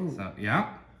 Cool. So,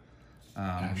 yeah.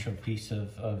 Actual piece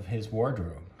of his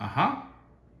wardrobe. Uh-huh.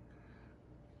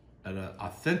 An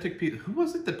authentic piece. Who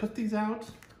was it that put these out?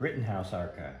 Rittenhouse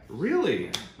Archive.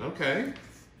 Really? Okay.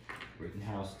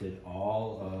 Rittenhouse did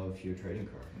all of your trading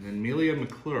cards. And then Melia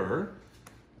McClure.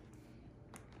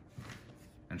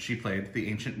 And she played the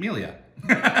ancient Melia.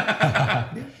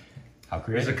 How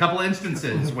There's creative. a couple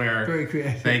instances where Very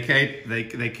creative.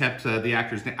 they kept the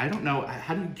actor's name. I don't know,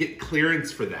 how do you get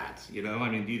clearance for that? You know, I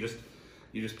mean, do you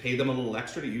just pay them a little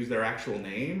extra to use their actual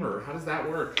name, or how does that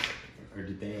work? Or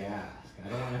did they ask? I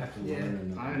don't want to have to Yeah.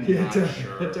 learn. I'm Yeah, not I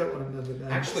sure. don't want to know the name.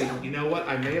 Actually, you know what?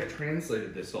 I may have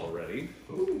translated this already.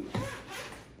 Ooh.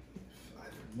 I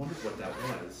wondered what that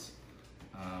was.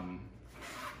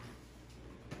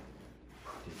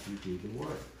 Did you do the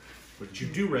work? What did you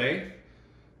do, Ray?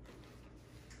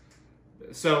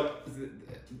 So,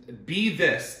 be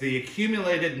this, the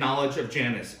accumulated knowledge of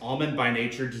Janice, almond by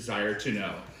nature, desire to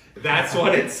know. That's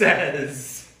what it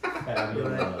says.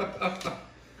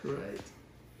 Great.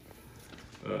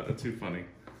 Too funny.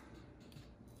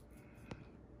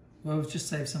 Well, we've just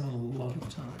saved someone a lot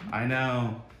of time. I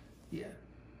know. Yeah.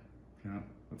 Yeah,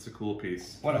 that's a cool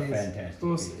piece. What a It is. fantastic Of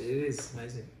course, piece. it is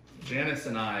amazing. Janice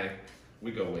and I,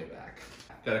 we go way back.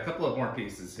 Got a couple of more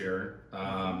pieces here.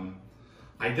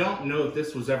 I don't know if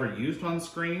this was ever used on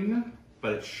screen,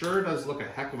 but it sure does look a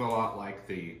heck of a lot like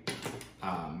the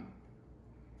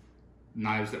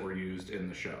knives that were used in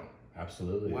the show.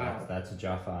 Absolutely. Wow. That's a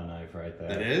Jaffa knife right there.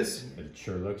 That is? It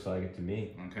sure looks like it to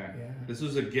me. Okay. Yeah. This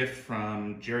was a gift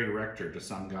from Jerry Rector to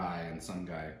some guy, and some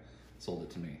guy sold it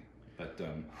to me. But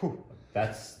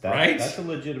That's Right? That's a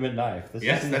legitimate knife. This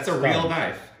yes, isn't that's a real stunt.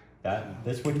 knife.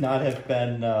 This would not have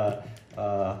been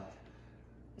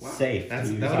safe. That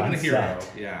to would use have been on a hero.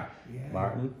 set. Yeah. Yeah.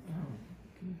 Martin. Oh,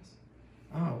 goodness.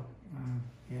 Oh,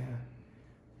 yeah.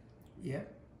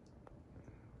 Yep.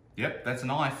 Yep, that's a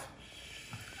knife.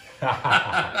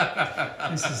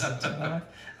 This isn't a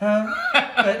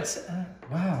knife.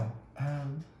 Wow.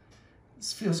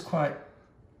 This feels quite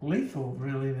lethal,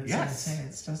 really, in its Yes. own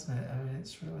sense, doesn't it? I mean,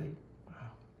 it's really, wow.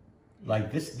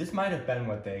 Like this might have been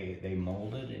what they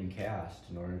molded and cast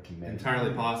in order to make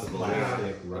Entirely possible. the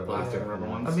plastic, Yeah. rubber, The plastic rubber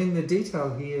ones. I mean, the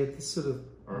detail here, the sort of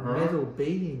Uh-huh. metal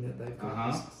beading that they've got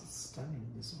Uh-huh. is stunning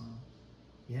as well.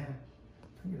 Yeah.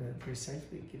 I'm going to very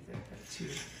safely give that back to you.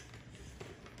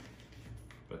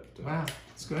 But, Wow,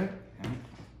 it's great. yeah.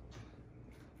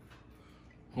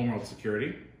 Homeworld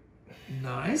security.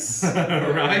 Nice. Right?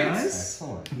 Very nice.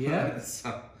 Excellent. Yeah.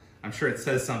 So, I'm sure it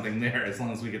says something there as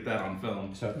long as we get that on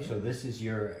film. So this is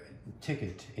your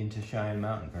ticket into Cheyenne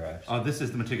Mountain, perhaps. Oh, this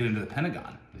is the ticket into the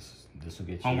Pentagon. This will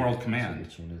get you. Homeworld this Command. will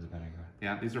get you into the Pentagon.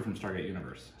 Yeah, these are from Stargate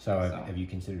Universe. So have you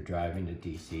considered driving to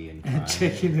DC and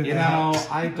Checking it You out. know,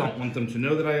 I don't want them to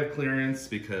know that I have clearance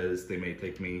because they may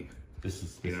take me, This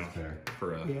is you know, fair.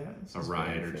 for Yeah, this a is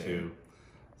ride very or fair. two.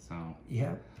 So,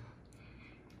 Yeah.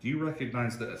 do you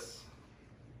recognize this?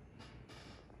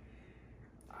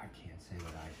 I can't say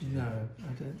what I do. No,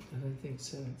 I don't think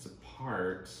so. It's a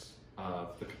part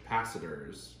of the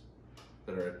capacitors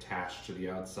that are attached to the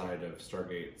outside of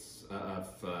Stargate's,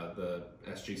 the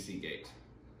SGC gate.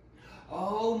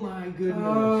 Oh my goodness!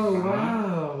 Oh,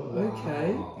 wow.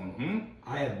 Okay. Mm-hmm.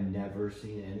 I have never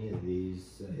seen any of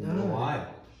these in the No. wild.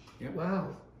 Yep.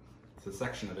 Wow. It's a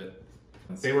section of it.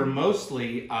 That's They were cool.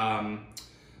 mostly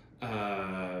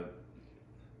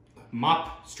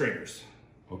mop stringers.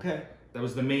 Okay. That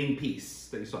was the main piece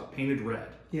that you saw, painted red.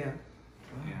 Yeah.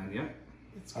 And yeah,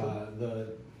 It's cool.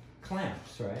 The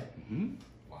clamps, right? mm-hmm.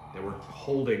 Wow. They were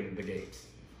holding the gate.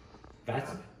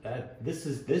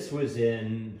 This was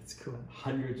in It's cool.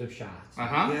 hundreds of shots,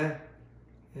 Uh-huh. Yeah.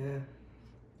 Yeah.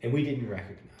 and we didn't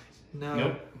recognize it. No.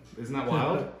 Nope. Isn't that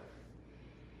wild?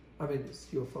 I mean, it's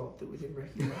your fault that we didn't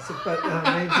recognise it, but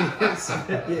maybe yes.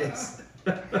 Yes.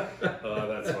 Oh,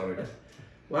 that's funny.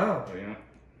 Wow. Oh, yeah.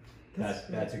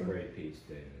 That's a great piece,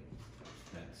 David.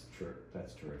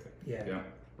 That's terrific. Yeah. Yeah.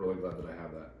 Really glad that I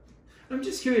have that. I'm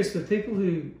just curious, for people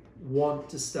who want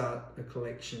to start a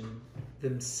collection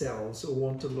themselves or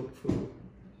want to look for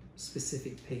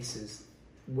specific pieces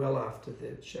well after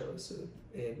the show has sort of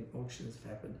aired and auctions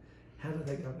have happened, how do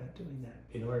they go about doing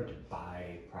that? In order to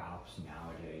buy props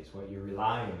nowadays, what you're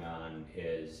relying on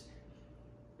is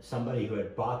somebody who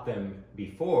had bought them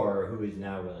before who is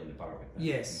now willing to part with them.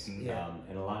 Yes. Yeah.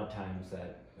 And a lot of times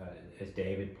that, as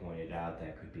David pointed out,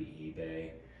 that could be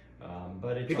eBay.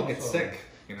 But it's People also, get sick,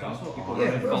 you know. also People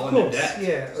online. Yeah, fall of into course. debt.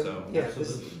 Yeah. So, Yeah.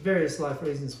 There's various life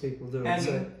reasons people do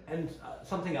it. And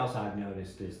something else I've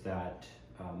noticed is that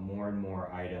more and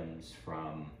more items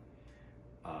from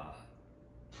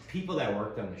people that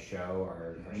worked on the show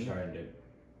are starting to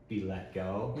be let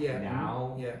go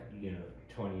now,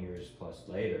 20 years plus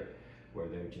later, where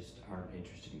they just aren't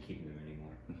interested in keeping them anymore.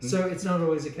 So it's not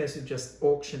always a case of just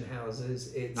auction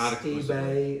houses, it's Not exclusively.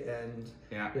 eBay and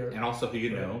and also who you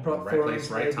know, prop right place,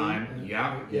 forums right maybe, time. and-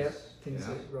 Yeah. things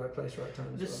Yeah. at right place, right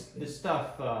time. This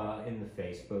stuff in the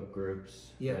Facebook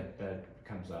groups Yeah. that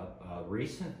comes up.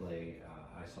 Recently,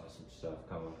 I saw some stuff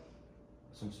come up,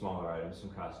 some smaller items, some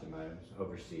costume items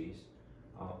overseas.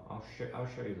 I'll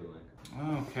show you the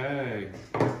link. Okay.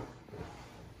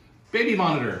 Baby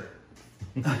monitor.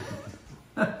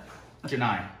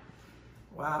 Janai.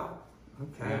 Wow.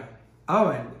 Okay. Yeah. Oh,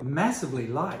 and massively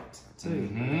light too.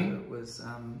 Mhm. It was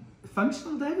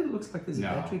functional, David. It looks like there's a No,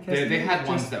 battery case. they in there. had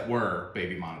ones Just- that were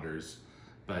baby monitors,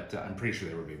 but I'm pretty sure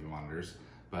they were baby monitors.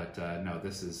 But no,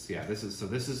 this is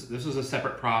this was a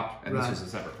separate prop, and Right. this was a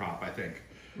separate prop, I think.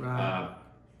 Right.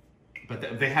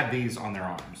 But they had these on their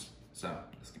arms, so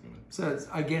just give me one. So it's,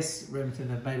 I guess Remington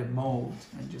have made a mold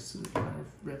and just sort of kind of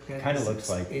replicated. Kinda this. looks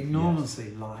like-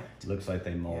 enormously light. Looks like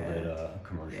they molded Yeah. a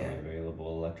commercially Yeah.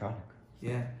 available electronic.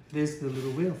 Yeah. There's the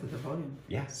little wheel for the volume.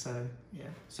 Yeah. So yeah.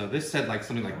 So this said like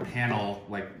something like panel,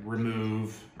 like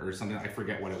remove or something. I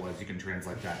forget what it was. You can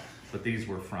translate that. But these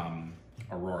were from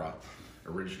Aurora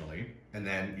originally, and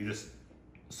then you just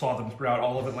saw them throughout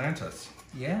all of Atlantis,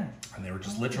 Yeah. and they were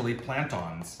just literally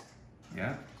plant-ons.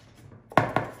 Yeah.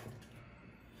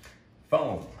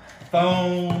 Foam.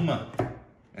 Foam,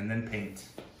 and then paint.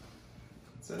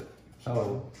 That's it.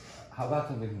 So, how about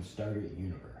something from Stargate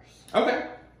Universe? Okay.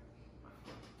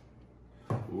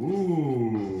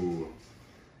 Ooh.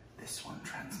 This one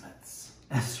transmits.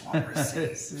 This one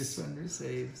receives. This one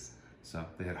receives. So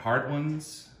they had hard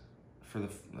ones for the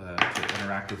to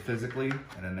interact with physically,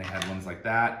 and then they had ones like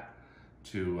that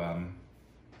to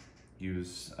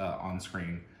use on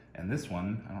screen. And this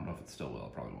one, I don't know if it still will.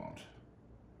 It probably won't.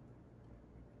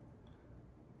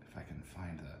 If I can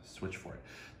find a switch for it.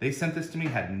 They sent this to me.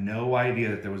 Had no idea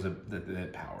that there was that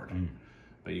it powered.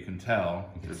 But you can tell.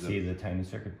 You can see the tiny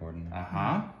circuit board in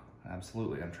there.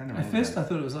 Absolutely. I'm trying to At remember. first I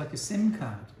thought it was like a SIM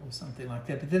card or something like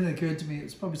that, but then it occurred to me it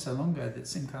was probably so long ago that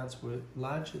SIM cards were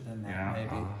larger than that, Yeah.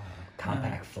 maybe.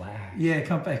 Compact flash. Yeah,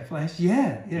 compact flash.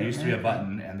 Yeah, yeah. It used to be a maybe.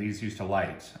 button, and these used to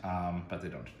light, but they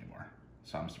don't anymore.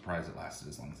 So I'm surprised it lasted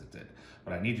as long as it did.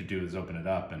 What I need to do is open it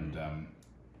up and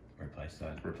Replace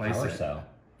that. replace Power it. cell.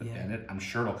 Yeah. And I'm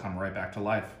sure it'll come right back to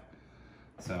life.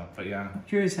 So, but yeah, I'm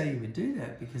curious how you would do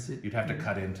that because it. you'd have to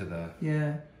cut into the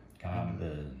Yeah.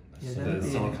 The that'd be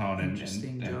an silicone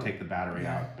interesting and job. take the battery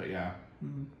Yeah. out. But yeah,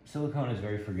 silicone is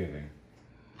very forgiving.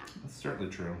 that's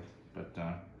certainly true. But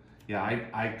yeah,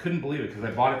 I couldn't believe it because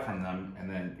I bought it from them, and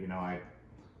then I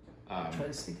Try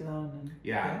to stick it on.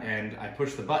 And, and I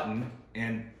pushed the button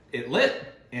and it lit,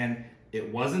 and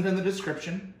it wasn't in the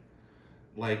description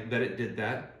like that it did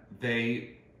that.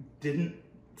 They didn't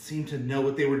seem to know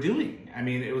what they were doing. I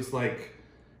mean, it was like,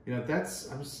 I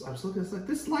was looking, it's like,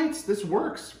 this lights, this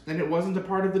works, and it wasn't a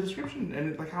part of the description.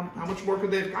 And like, how much more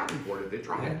could they have gotten for it if they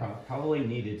tried? Probably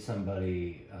needed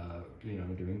somebody,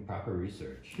 doing proper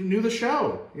research. You knew the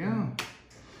show, yeah.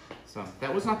 So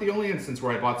that was not the only instance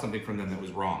where I bought something from them that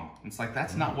was wrong. It's like,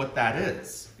 that's not what that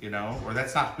is, or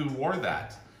that's not who wore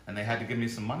that. And they had to give me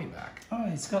some money back. Oh,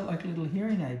 it's got like little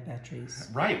hearing aid batteries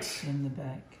Right, in the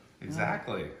back.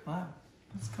 exactly. Wow,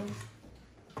 that's cool.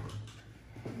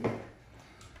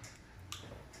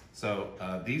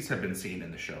 So these have been seen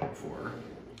in the show before.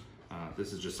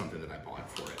 This is just something that I bought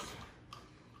for it.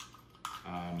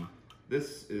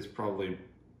 This is probably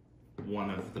one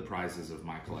of the prizes of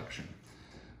my collection.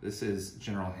 This is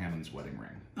General Hammond's wedding ring.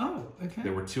 Oh, okay.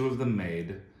 There were two of them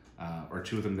made, or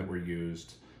two of them that were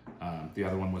used. The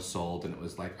other one was sold, and it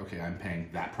was like, okay, I'm paying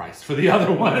that price for the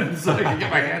other one so I can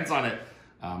get my hands on it.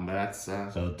 But that's...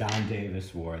 So Don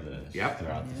Davis wore this Yep.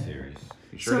 throughout the series.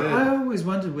 He sure So did. I always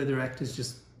wondered whether actors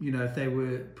just you know, if they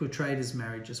were portrayed as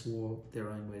married, just wore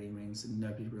their own wedding rings, and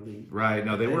nobody really. Right.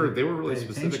 No, they were really paid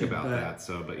specific attention, about but- that.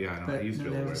 So, but yeah, I know But I used to no,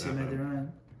 be they able to wear obviously that. made But, their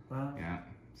own. Wow. yeah.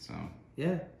 So.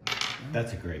 Yeah.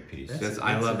 That's a great piece.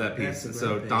 I love that piece. that's a So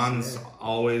great piece, Don's yeah.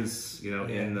 always, you know,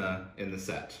 Yeah. in the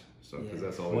set. So because Yeah.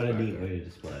 that's always What a back neat there. way to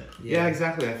display it. Yeah,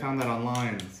 exactly. I found that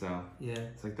online. So Yeah.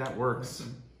 it's like that works.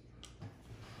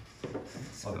 I've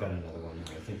got another one.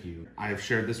 I think you. I've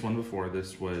shared this one before.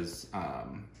 This was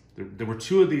there were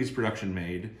 2 of these production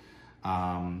made,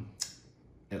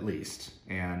 at least,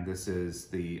 and this is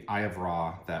the Eye of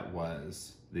Ra that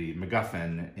was the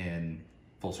MacGuffin in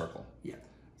Full Circle. Yeah.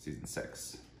 Season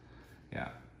 6. Yeah.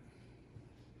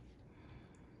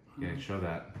 Yeah, show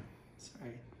that.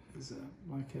 Sorry. There's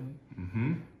like a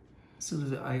Mm-hmm. sort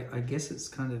of. I guess it's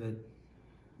kind of a.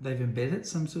 They've embedded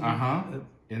some sort Uh-huh. of.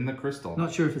 In the crystal.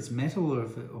 Not sure if it's metal or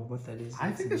what that is.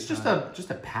 I think in it's the just dark.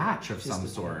 a patch of Just some a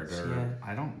sort, patch, or yeah.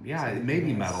 I don't. Yeah, it may be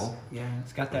Yes. metal. Yeah.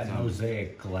 It's got that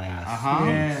mosaic glass Uh-huh.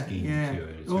 Yeah. scheme Yeah. to it.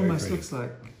 It It's very almost pretty. looks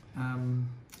like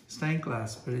stained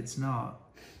glass, but it's not.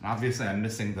 Obviously, I'm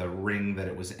missing the ring that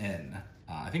it was in.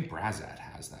 I think Brazad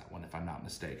has that one, if I'm not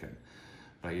mistaken.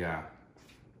 But yeah.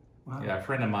 Wow. Yeah, a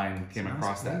friend of mine came Nice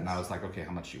across that, and I piece. was like, okay,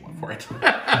 how much do you want for it?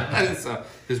 So,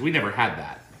 because we never had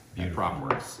that at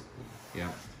PropWorks. Yeah.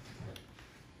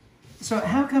 So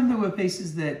how come there were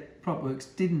pieces that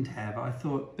PropWorks didn't have? I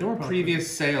thought There were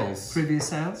previous sales. previous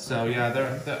sales. So yeah,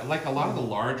 they're like a lot of the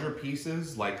larger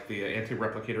pieces, like the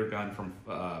anti-replicator gun from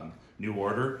New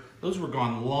Order. Those were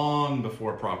gone long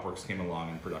before PropWorks came along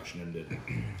and production ended.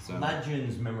 So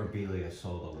Legends memorabilia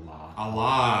sold a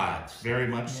lot, very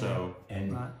much so.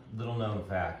 And Right. little known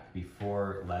fact,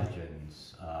 before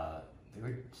Legends, they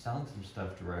were selling some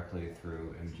stuff directly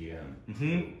through MGM.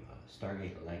 Mhm.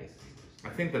 Stargate Legacy. I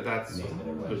think that's Name of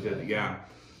their was website. it. Yeah.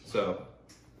 So,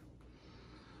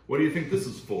 what do you think this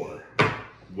is for?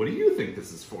 What do you think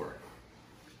this is for?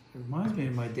 It reminds me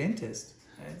of my dentist.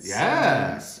 It's,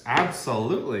 Yes,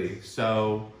 absolutely.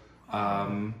 So,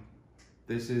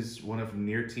 this is one of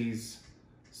Nearty's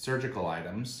surgical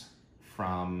items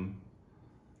from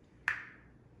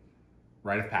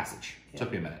Rite of Passage.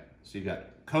 Took me a minute. So you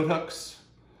got coat hooks,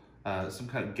 some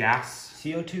kind of gas.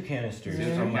 CO2 canisters.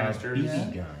 Yeah. from a Canisters.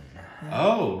 BB Yeah. gun.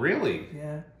 Oh, really?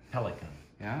 Yeah. Pellet gun.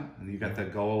 Yeah. And you got the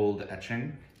gold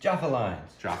etching, Jaffa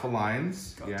lines. Jaffa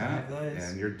lines. Got to Yeah. have those.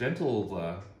 And your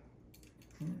dental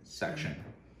section.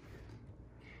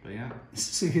 But yeah.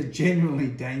 It's like a genuinely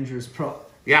dangerous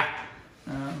prop. Yeah.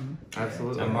 Yeah.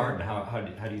 Absolutely. Martin, how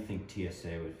do you think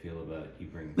TSA would feel about you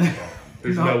bringing this up?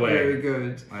 There's Not no way. very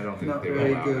good. I don't think Not they very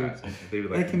will allow good. that. They'd be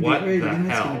They like, can be what very the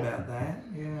limited hell? about that.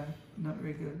 Yeah. Not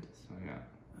very good. So yeah,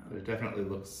 but it definitely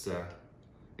looks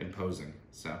imposing.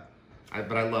 So,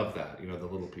 but I love that. You know, the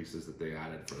little pieces that they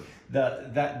added for.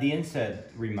 The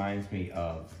inset reminds me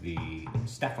of the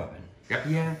staff weapon. Yep.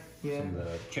 Yeah. Yeah. Some of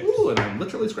the chips. Ooh, and I'm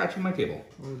literally scratching my table.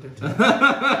 Well,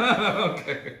 they're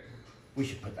Okay. We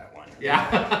should put that one.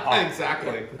 Yeah.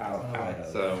 Exactly.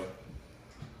 So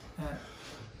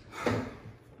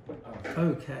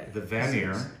okay. the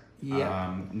Vanir.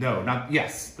 Yeah. No, not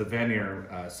yes. The Vanir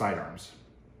sidearms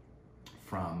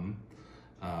from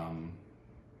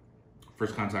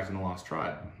First Contact in the Lost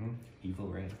Tribe. Evil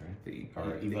Rain, right? The, Or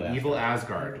the Evil evil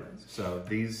Asgard. Asgard. So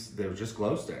they're just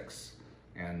glow sticks,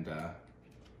 and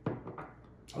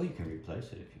Oh, you can replace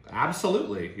it if you.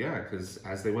 absolutely, yeah. Because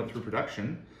as they went through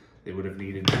production, they would have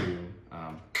needed to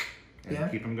Yeah.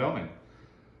 keep them going.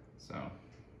 So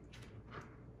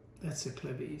That's a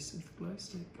clever use of the glow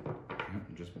stick. yeah,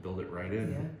 just build it right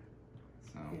in.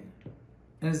 Yeah. So Yeah.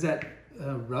 And is that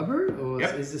rubber, or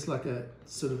Yep. is this like a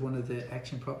sort of one of the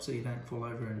action props so you don't fall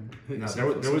over and hurt no,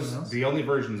 yourself there or was someone else? the only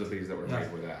versions of these that were Yeah.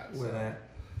 made were that. With So, that.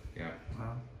 yeah.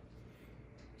 Wow.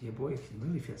 Yeah, boy, it can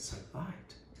really feel so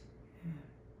light.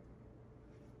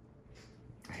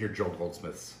 I hear Joel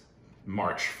Goldsmith's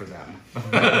march for them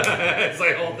as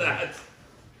I hold that.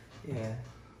 Yeah.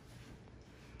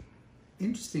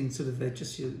 Interesting, sort of, they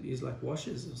just use like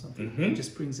washers or something. Mhm. It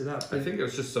just brings it up. I think it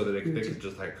was just so that they could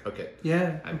just like hook it.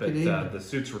 Yeah, I hook bet it in. the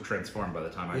suits were transformed by the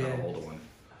time I got a Yeah. hold of one.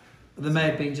 They may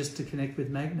have been just to connect with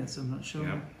magnets, I'm not sure.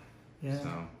 Yeah. Yeah. So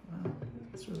Wow,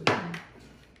 that's really cool.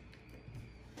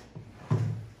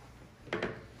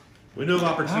 window of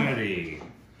opportunity,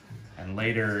 and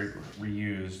later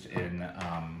reused in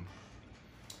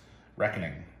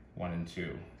Reckoning 1 and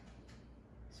 2.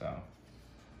 So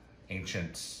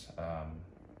ancient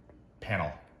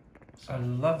panel. I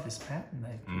love this pattern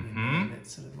they've put in Mhm. there, that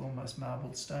sort of almost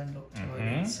marbled stone look to Mhm.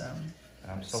 it. It's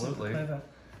Absolutely. super clever.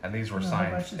 And these were Yeah,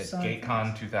 signed how much at is signed?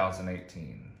 GateCon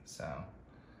 2018. So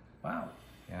Wow.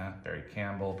 yeah, Barry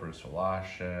Campbell, Bruce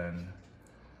Wlashin,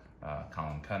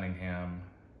 Colin Cunningham,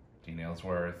 Dean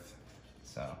Aylesworth.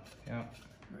 So, yeah.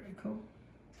 Very cool.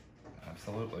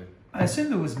 Absolutely. I assume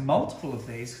there was multiple of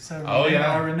these because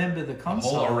I remember the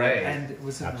console whole array. and it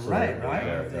was an Absolutely. array,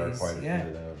 right? There are quite a few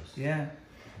of those. Yeah.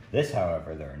 This,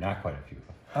 however, there are not quite a few.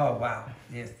 Oh wow.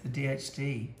 Yes, the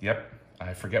DHD. Yep.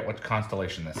 I forget what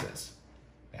constellation this is.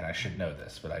 And I should know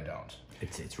this, but I don't.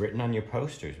 It's written on your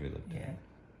posters we looked at.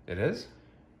 It is?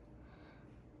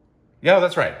 Yeah,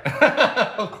 that's right.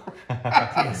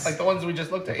 Yes. Like the ones we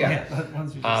just looked at, yeah. The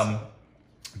ones we just saw.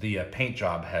 The paint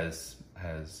job has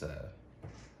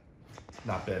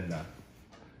not been,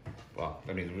 well,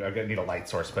 I mean, I need a light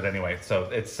source, but anyway, so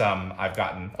it's, I've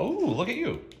gotten, oh, look at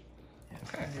you.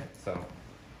 Okay, so.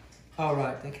 Oh,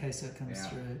 right, the queso comes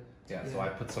through. Yeah, so I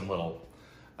put some little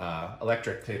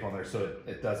electric tape on there so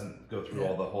it doesn't go through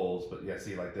all the holes, but yeah,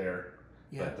 see, like there.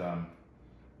 Yeah. But,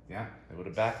 yeah, it would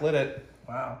have backlit it.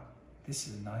 Wow, this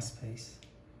is a nice piece.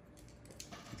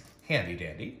 Handy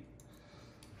dandy.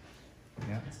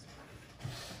 Yeah.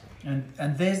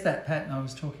 And there's that pattern I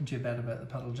was talking to you about the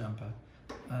puddle jumper.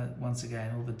 Once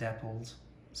again, all the dappled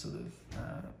sort of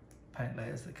paint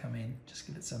layers that come in just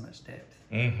give it so much depth.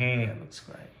 Mm-hmm. Yeah, it looks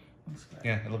great.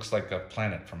 Yeah, it looks like a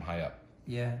planet from high up.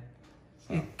 Yeah.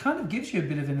 So. It kind of gives you a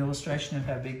bit of an illustration of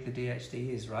how big the DHD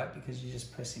is, right? Because you're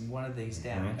just pressing one of these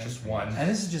down. Mm-hmm. Just one. And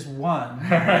this is just one.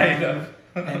 Right.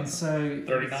 And so...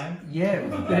 39? Yeah,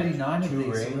 39 of Two these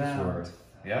rings around. worth.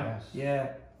 Yeah.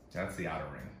 Yeah. That's the outer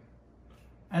ring.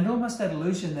 And almost that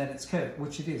illusion that it's curved,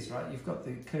 which it is, right? You've got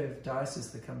the curved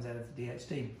dices that comes out of the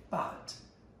DHD, but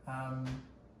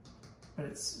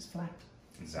it's flat.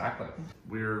 Exactly.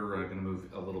 We're going to move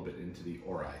a little bit into the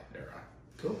Ori era.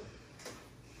 Cool.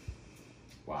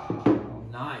 Wow.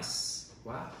 Nice.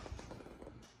 Wow.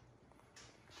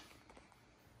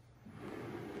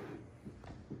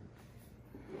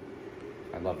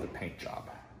 I love the paint job.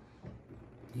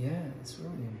 Yeah, it's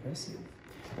really impressive.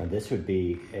 Now this would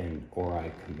be an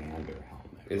Ori Commander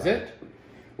helmet. Is right? it?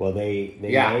 Well, they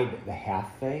Yeah. made the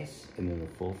half face and then the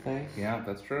full face. Yeah,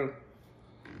 that's true.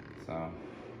 So,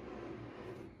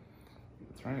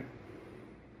 that's right.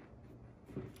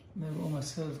 They've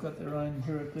almost sort of got their own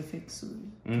hieroglyphics sort of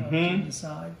Mhm. on the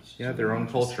side. which is Yeah, their really own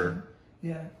culture.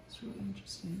 Yeah, it's really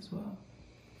interesting as well.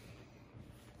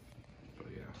 But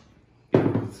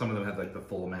yeah. Some of them had like the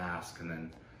full mask and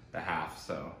then the half,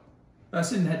 so. I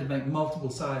assume they had to make multiple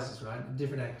sizes, right?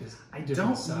 Different actors. I different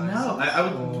don't sizes, know. I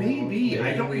would or maybe.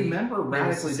 I don't maybe remember maybe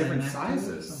it's radically the same different actor or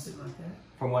sizes. Something like that.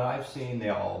 From what I've seen, they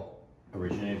all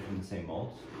originated from the same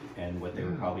molds, and what they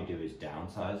would probably do is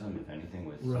downsize them, if anything,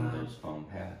 with some of Right. those foam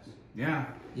pads. Yeah.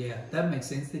 Yeah, that makes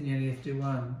sense. Then you only have to do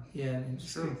one. Yeah, and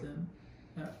just True. give them.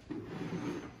 Yeah.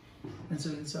 And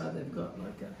so inside they've got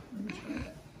like a. Let me try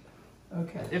that.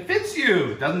 Okay. It fits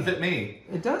you. Doesn't fit me.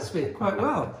 It does fit quite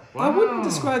well. Wow. I wouldn't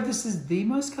describe this as the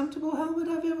most comfortable helmet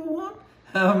I've ever worn.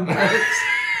 But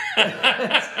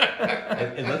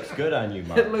It looks good on you,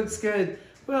 Mark. it looks good.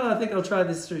 Well, I think I'll try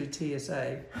this through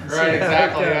TSA. and see Right, how it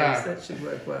exactly, goes. yeah. That should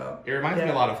work well. It reminds me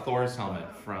Yeah. a lot of Thor's helmet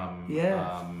from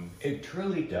Yeah. It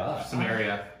truly does.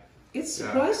 Samaria. It's Yeah.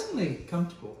 surprisingly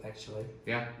comfortable, actually.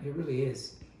 Yeah. It really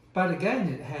is. But again,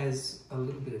 it has a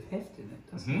little bit of heft in it,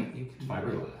 doesn't Mhm. it? You can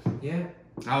Fiberglass. Yeah,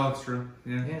 Oh, that's true.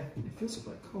 Yeah. yeah. It feels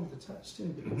quite cold to touch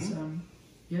too, but it's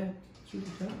yeah, it's really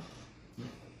tough. Yeah,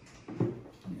 I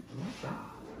like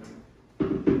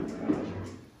that.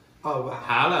 Oh wow.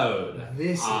 Hallowed.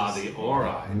 This is- the Ori.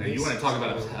 Now you this want to talk is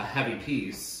about cool. a heavy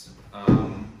piece.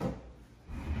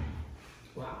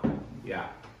 Wow. Yeah.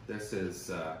 This is.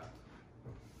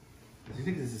 Do you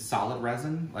think this is solid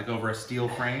resin, like over a steel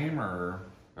frame or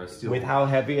a steel? With how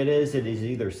heavy it is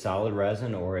either solid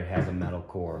resin or it has a metal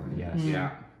core. Yes.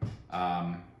 Yeah.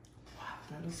 Wow,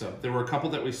 that is So there were a couple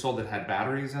that we sold that had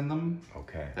batteries in them.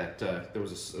 Okay. That there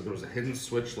was a hidden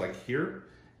switch like here,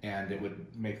 and it would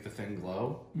make the thing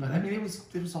glow. But I mean, it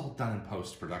was all done in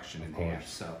post production in hand.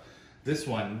 So this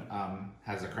one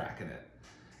has a crack in it,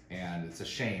 and it's a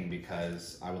shame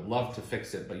because I would love to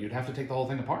fix it, but you'd have to take the whole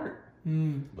thing apart.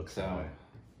 Looks So, that way.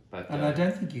 but And I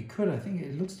don't think you could. I think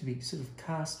it looks to be sort of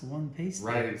cast one piece.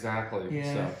 right, exactly.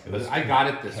 Yeah. So, It but was I got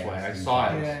it this way. I cast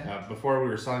saw it inside. Yeah. before we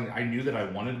were selling it. I knew that I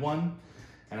wanted one.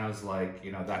 And I was like,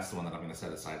 that's the one that I'm going to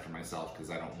set aside for myself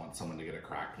because I don't want someone to get a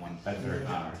cracked one. That's very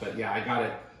generous. But yeah, I got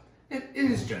it. It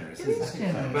is generous. It is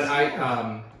generous.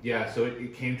 But so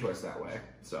it came to us that way.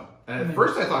 So, and at mean-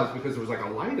 first I thought it was because there was like a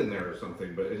light in there or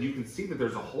something. But and you can see that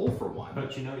there's a hole for one.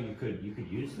 But you could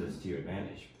use this to your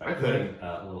advantage by I could. putting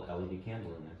a little LED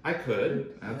candle in there. I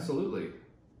could absolutely.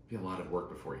 Be a lot of work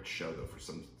before each show though for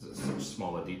some such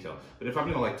small a detail. But if I'm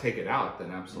going to like take it out,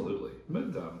 then absolutely.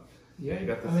 But Yeah, You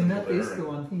got the I mean, that simple is there. the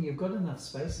one thing. You've got enough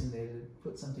space in there to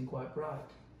put something quite bright.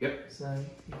 Yep. So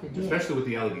you could do Especially with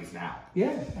the LEDs now.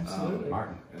 Yeah, absolutely.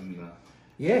 Martin. And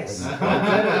Yes. Oh, great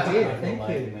idea. Thank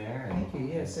Light in you. there, Thank you.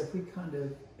 Yes, if we kind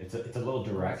of It's a little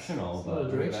directional, It's a little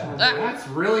but directional. that's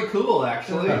really cool,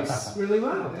 actually. works really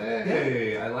well.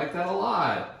 Hey, I like that a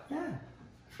lot. Yeah.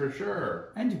 For sure.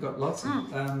 And you've got lots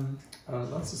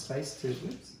of space to.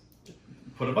 Oops.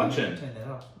 Put a bunch in. Turn that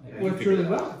off. It Yeah, you worked figure really it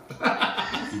well.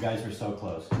 you guys were so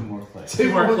close. 2 more clicks.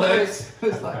 2 more clicks.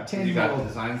 It's like 10 You got the more.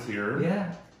 designs here.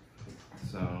 Yeah.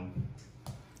 So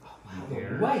The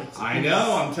here. weight. I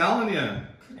know, I'm telling you.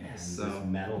 And So- this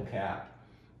metal cap.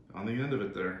 On the end of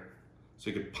it there. So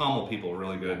you could pommel people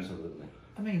really good. Absolutely.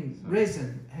 I mean,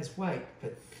 resin has weight,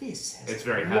 but this has It's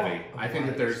very a lot heavy. of I think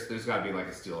that weight. there's got to be like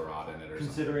a steel rod in it or something.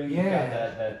 Considering you Yeah.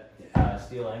 got that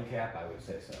steel end cap, I would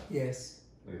say so. Yes.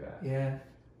 Look at that. Yeah.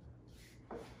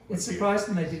 It's be-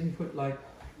 surprising they didn't put like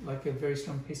a very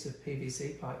strong piece of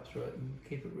PVC pipe through it and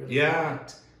keep it really Yeah.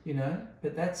 light, you know.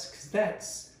 But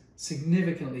that's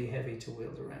significantly heavy to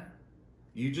wield around.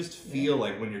 You just feel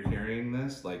like when you're carrying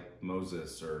this, like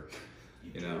Moses or,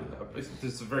 you know,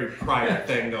 there's a very prior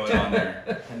thing going on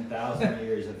there. 10,000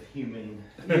 years of human.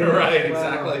 Right, Wow.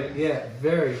 exactly. Yeah,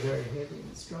 very, very heavy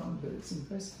and strong, but it's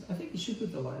impressive. I think you should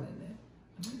put the light in there.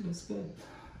 I think it looks good.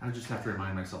 I just have to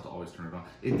remind myself to always turn it on.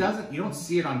 It doesn't, you don't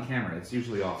see it on camera. It's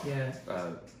usually off. Yeah.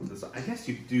 I guess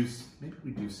you do, maybe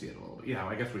we do see it a little bit. Yeah,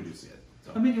 I guess we do see it.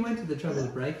 So. I mean, you went to the trouble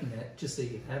of breaking it just so you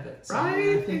could have it. So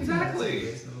Right, I think exactly.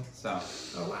 that's reasonable. So,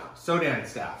 Oh wow. Sodan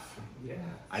staff. Yeah.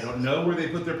 I don't know where they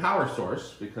put their power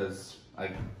source because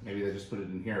maybe they just put it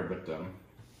in here, but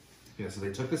yeah, so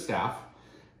they took the staff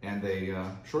and they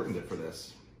shortened it for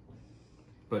this.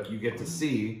 But you get to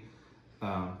see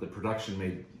the production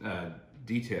made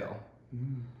detail.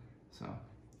 So,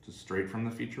 just straight from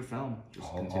the feature film. Just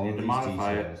continue to these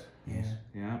modify details. Yeah. it.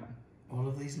 Yeah. All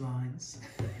of these lines.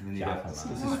 And then you got Jaffa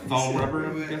this line. is foam rubber,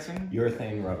 I'm guessing?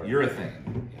 Urethane rubber.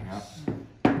 Urethane.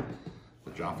 Yep.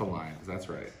 The Jaffa lines, that's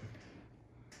right.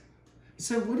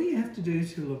 So what do you have to do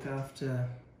to look after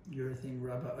urethane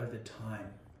rubber over time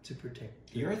to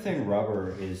protect? Urethane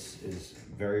rubber is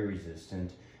very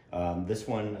resistant. This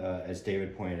one, as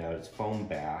David pointed out, is foam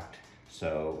backed.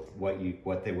 So what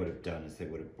they would have done is they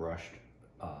would have brushed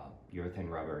urethane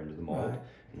rubber into the mold Right.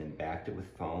 and then backed it with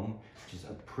foam, which is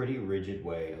a pretty rigid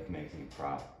way of making a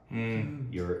prop.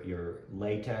 Your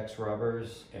latex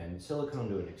rubbers and silicone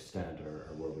to an extent are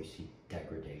where we see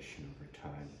degradation over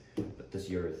time, but this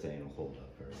urethane will hold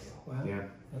up very well. Wow. Yeah.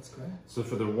 That's great. So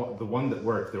for the one that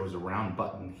worked, there was a round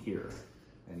button here,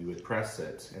 and you would press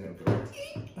it, and it would go.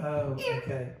 Oh,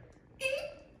 okay.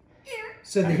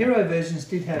 So the hero versions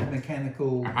did have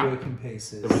mechanical working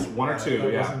pieces. There was one or two,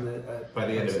 That yeah, wasn't a by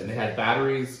the end of it, and they had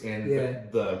batteries and Yeah.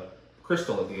 the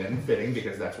crystal at the end fitting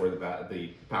because that's where the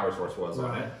power source was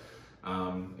on Right. it.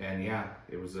 And yeah,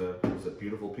 it was a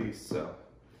beautiful piece. So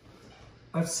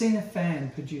I've seen a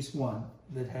fan produce one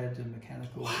that had a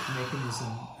mechanical mechanism.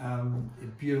 A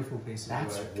beautiful piece of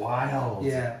work. wild.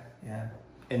 Yeah, yeah.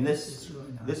 And It's this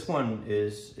really nice. this one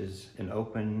is an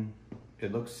open.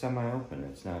 It looks semi-open.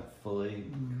 It's not fully.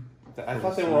 I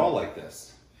thought they were all like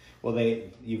this. Well,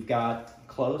 you've got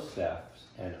closed staffs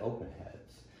and open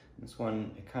heads. This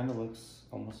one, it kind of looks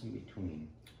almost in between.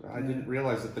 I didn't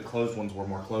realize that the closed ones were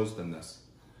more closed than this.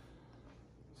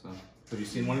 So, have you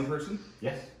seen one in person?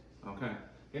 Yes. Okay,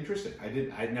 interesting.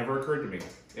 It never occurred to me.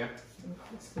 Yeah.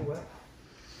 That's the way.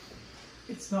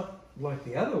 It's not like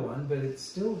the other one, but it's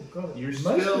still got You're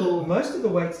most of the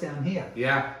weight's down here.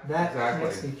 Yeah. That exactly.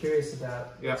 makes me curious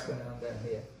about Yeah. what's going on down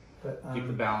here. But Keep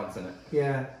the balance in it.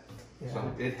 yeah, yeah.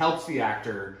 So it helps the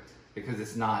actor because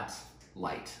it's not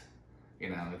light. You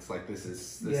know, it's like this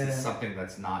is Yeah. something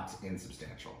that's not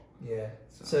insubstantial. Yeah.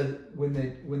 So when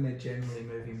they're generally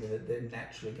moving with it, they're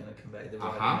naturally going to convey the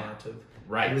right amount of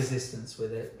Right. resistance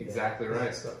with it. Exactly Yeah. right.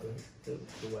 It's got the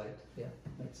weight. Yeah,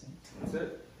 makes sense. That's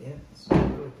it. Yeah, it's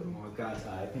really cool. Well, we've got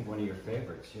I think one of your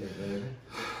favorites here, David.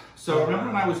 So remember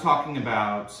when I was talking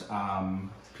about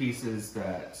pieces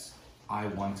that I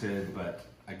wanted, but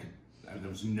there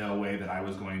was no way that I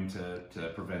was going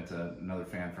to prevent another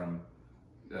fan from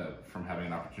having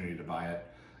an opportunity to buy it.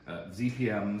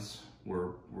 ZPMs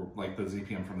were like the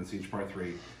ZPM from the Siege Part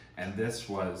 3, and this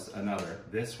was another.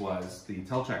 This was the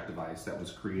Telcheck device that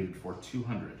was created for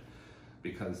 200,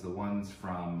 because the ones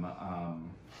from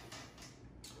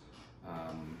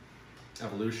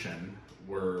Evolution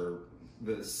were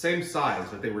the same size,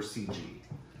 but they were CG.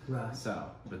 Right. So,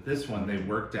 but this one they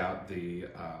worked out the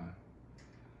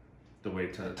way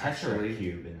to actually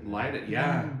cube in light it.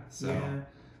 Yeah. So yeah.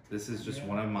 this is just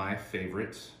one of my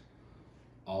favorite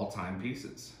all-time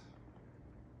pieces.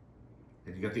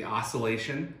 And you got the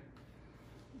oscillation.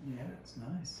 Yeah, it's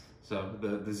nice. So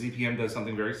the ZPM does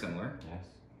something very similar. Yes.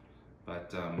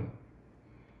 But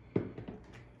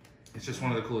it's just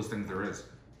one of the coolest things there is.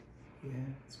 Yeah,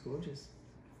 it's gorgeous.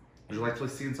 Would you like to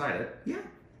see inside it? Yeah,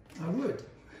 I would.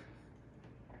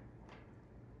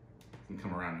 You can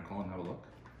come around, Nicole, and have a look.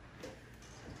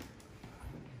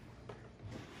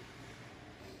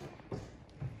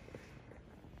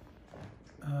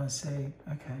 See,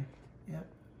 okay, yep.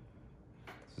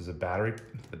 This is a battery.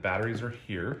 The batteries are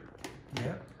here.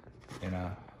 Yep. In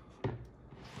a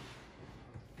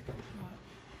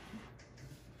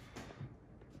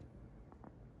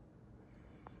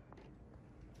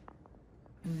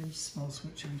And there's a small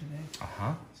switch under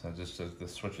there. So just the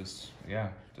switch is, yeah,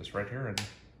 just right here. And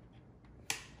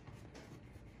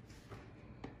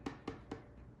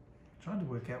Trying to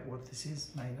work out what this is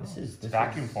made of. This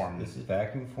vacuum formed. This is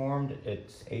vacuum formed.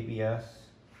 It's ABS.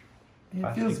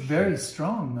 It feels very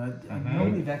strong.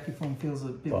 Normally vacuum form feels a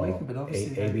bit weaker, but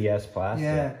obviously ABS plastic.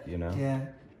 Yeah, you know. Yeah,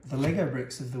 the Lego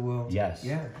bricks of the world. Yes.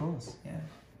 Yeah, of course. Yeah.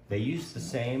 They use the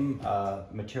same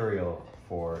material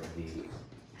for the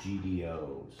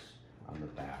GDOs on the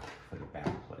back for the back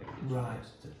plate. Right.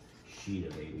 It's a sheet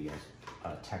of ABS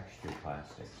textured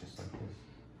plastic, just like this.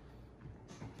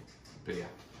 but yeah,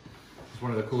 it's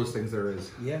one of the coolest things there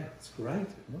is. Yeah, it's great.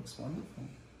 It looks wonderful.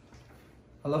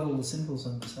 I love all the symbols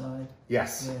on the side.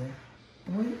 Yes. Yeah.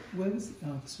 And where was it?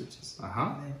 Oh, the switches.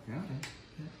 Yeah. Okay.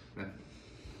 Yeah.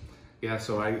 Yeah.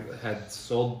 So we had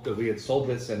sold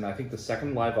this in, I think, the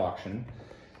second live auction,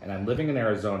 and I'm living in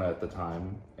Arizona at the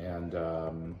time, and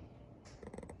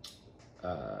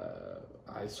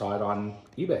I saw it on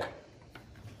eBay,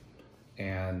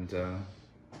 and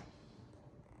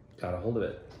got a hold of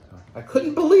it. I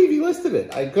couldn't believe he listed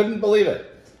it. I couldn't believe it.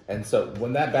 And so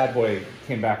when that bad boy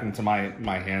came back into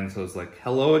my hands, I was like,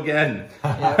 hello again.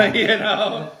 You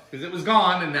know, because it was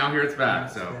gone and now here it's back.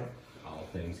 So all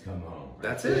things come home. Right?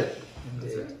 That's it.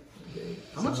 Indeed. That's it.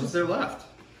 How much is there left?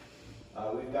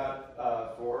 We've got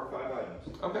 4 or 5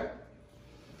 items. Okay.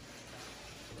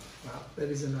 Wow, that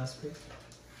is a nice piece.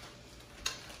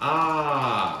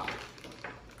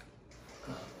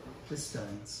 The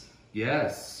stones.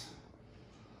 Yes.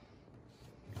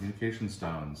 Communication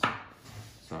stones.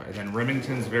 So, and then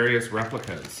Remington's various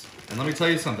replicas. And let me tell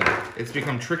you something. It's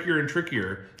become trickier and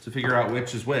trickier to figure out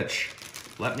which is which.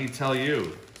 Let me tell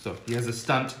you. So he has a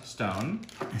stunt stone.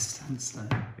 A stunt stone.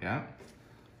 Yeah.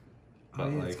 Oh,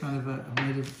 yeah, it's kind of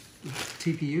made of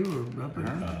TPU or rubber.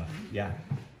 Yeah,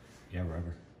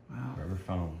 rubber. Wow. Rubber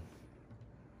foam.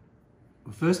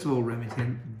 Well, first of all,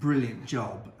 Remington, brilliant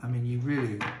job. I mean, you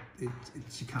really,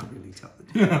 you can't really tell the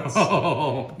difference.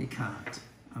 You can't.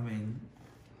 I mean,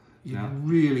 you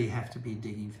really have to be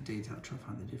digging for detail to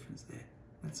find the difference there.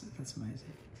 That's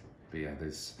amazing. But yeah,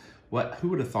 who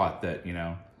would have thought that, you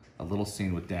know, a little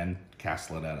scene with Dan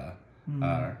Castellaneta,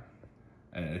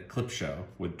 a clip show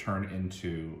would turn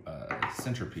into a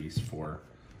centerpiece for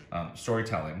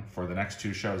storytelling for the next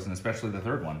 2 shows, and especially the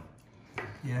 3rd one.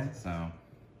 Yeah. So,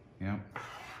 yeah.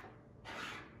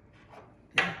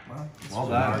 Yeah, well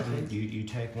done. You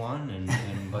take one and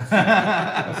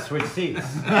let's switch seats.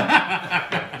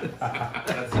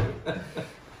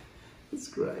 It's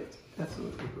great.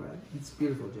 Absolutely great. It's a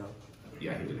beautiful job.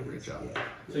 Yeah, he did a great job. Yeah.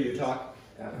 So you talk.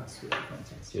 That's really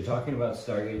fantastic. So you're talking about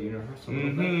Stargate Universe a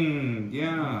little bit?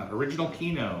 Yeah, original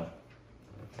Kino.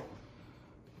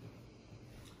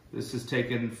 This is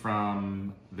taken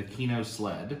from the Kino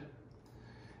sled,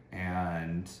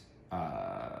 and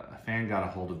a fan got a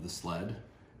hold of the sled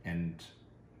and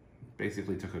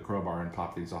basically took a crowbar and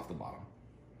popped these off the bottom,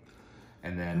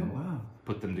 and then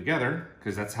put them together,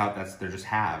 because they're just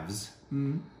halves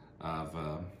of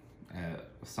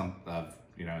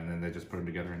you know, and then they just put them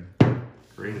together and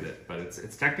created it. But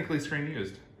it's technically screen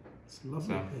used. It's a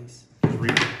lovely piece.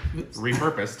 It's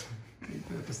repurposed.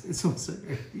 It's also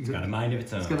It's got a mind of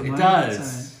its own. It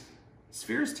does.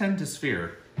 Spheres tend to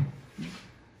sphere.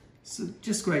 So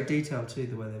just great detail too,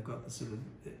 the way they've got the sort of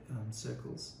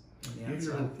circles on the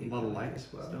outside. A little light as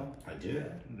well. Still. I do.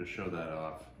 Yeah. To show that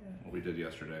off, what we did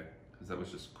yesterday, because that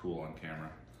was just cool on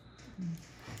camera.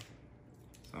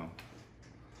 So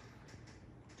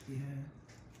Yeah.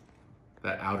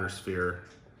 that outer sphere.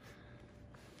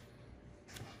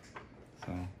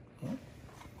 So.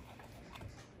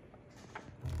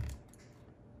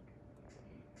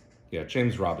 Yeah,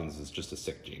 James Robbins is just a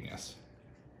sick genius.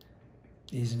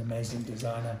 He's an amazing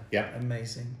designer. Yeah.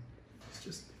 Amazing. It's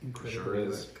just incredible Sure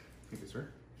is. work. Thank you, sir.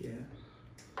 Yeah.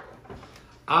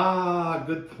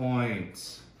 Good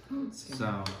point. Oh,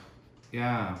 So,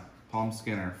 yeah, Palm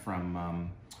Skinner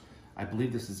from I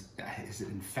believe this is it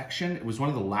Infection? It was one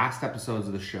of the last episodes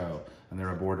of the show, and they're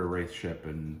aboard a Wraith ship,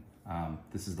 and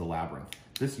this is the Labyrinth.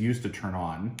 This used to turn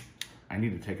on. I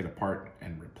need to take it apart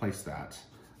and replace that.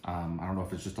 I don't know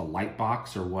if it's just a light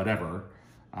box or whatever,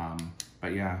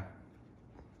 but yeah.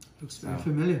 Looks very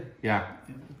familiar. Yeah.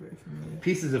 Yeah, very familiar.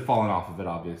 Pieces have fallen off of it,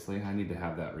 obviously. I need to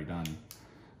have that redone.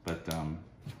 But,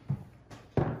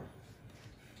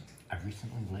 I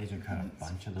recently laser cut a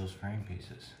bunch of those frame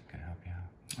pieces. Can help you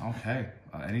out. okay.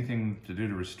 Anything to do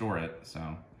to restore it, so.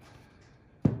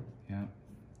 Yeah.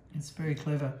 It's very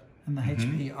clever. And the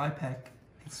HP iPack,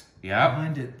 it's Yeah.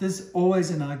 behind it. There's always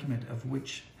an argument of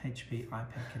which HP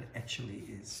iPack it actually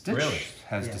is. Stitch Really?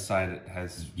 has Yeah. decided,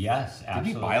 has... Yes, Did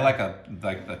absolutely. he buy like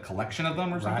a collection of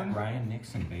them or something? Ryan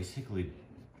Nixon basically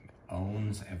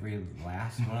owns every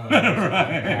last one of those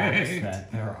iPads that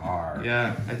there are.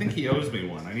 Yeah, I think he owes me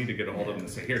one. I need to get a hold of him and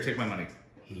say, here, take my money.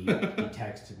 He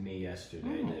texted me yesterday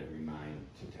to ask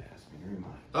me to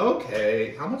remind.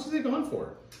 Okay, how much are they going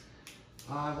for?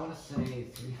 I want to say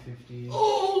 $350.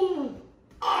 Oh!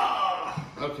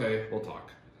 Okay, we'll talk.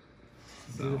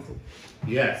 So, Beautiful.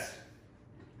 yes.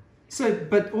 So,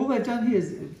 but all they've done here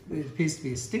is it appears to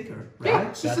be a sticker, right? Yeah,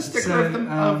 it's just a sticker So,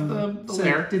 of the so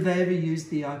layer. did they ever use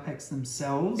the iPacs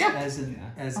themselves Yeah. as a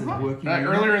Uh-huh. working unit?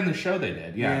 Earlier in the show they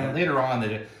did, yeah. Yeah. But later on they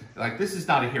did. Like, this is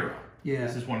not a hero. Yeah.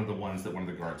 This is one of the ones that one of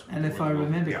the guards... And if I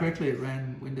remember yeah. correctly, it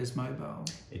ran Windows Mobile.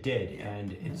 It did,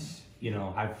 and it's, you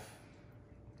know, I've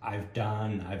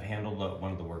handled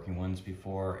one of the working ones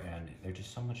before, and they're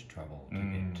just so much trouble to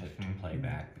get to play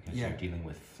back because Yeah. you're dealing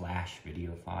with Flash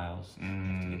video files. You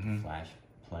have to get the Flash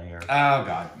player. Oh,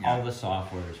 God. Yeah. All the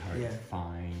software is hard Yeah. to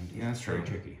find. Yeah, that's It's very true.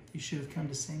 tricky. You should have come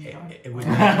to see me. It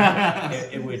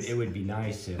would be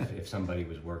nice if somebody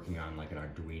was working on like an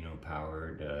Arduino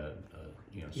powered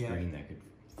Yeah. screen that could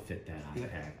fit that Yeah.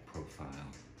 iPad profile.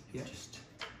 Yeah. Just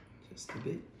Just a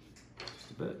bit.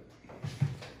 Just a bit.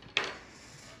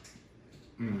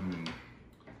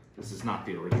 This is not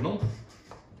the original,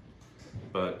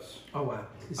 but Oh wow,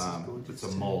 this is gorgeous. it's a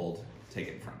too. mold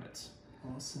taken from it.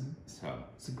 Awesome. So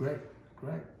It's a great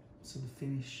sort of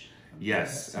finish.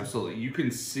 yes, absolutely. You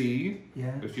can see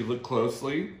Yeah. if you look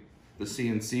closely the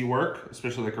CNC work,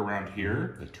 especially like around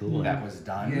here. the tool. That was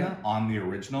done Yeah. on the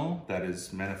original. That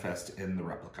is manifest in the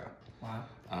replica. Wow.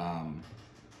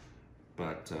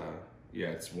 But yeah,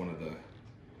 it's one of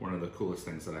the coolest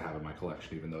things that I have in my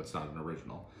collection, even though it's not an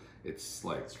original. It's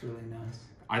like It's really nice.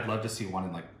 I'd love to see one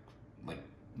in like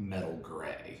metal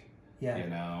gray. Yeah. You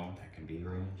know. That can be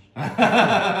arranged.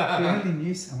 If you only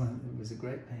knew someone that was a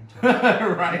great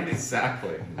painter. Right.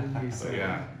 Exactly. You knew someone.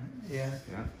 yeah. Yeah.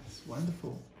 Yeah. It's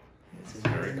wonderful. It's a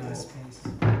very Very nice cool.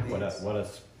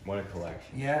 piece. What a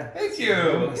collection. Yeah. Thank you.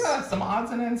 Yes. Yeah, some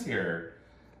odds and ends here.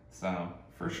 So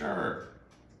for sure.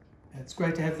 It's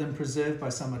great to have them preserved by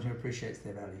someone who appreciates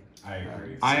their value. I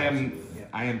agree. Yeah.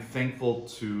 I am thankful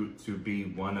to be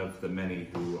one of the many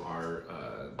who are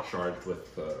charged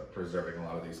with preserving a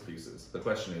lot of these pieces. The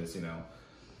question is,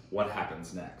 what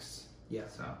happens next? Yeah.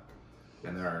 So,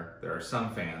 and there are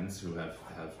some fans who have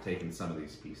taken some of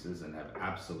these pieces and have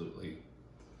absolutely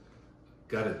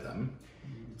gutted them.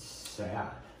 It's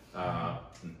sad.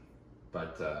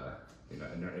 But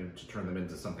and to turn them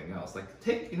into something else, like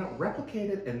replicate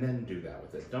it and then do that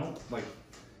with it. Don't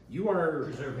you are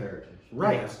Preserve heritage.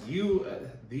 right.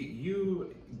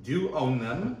 You do own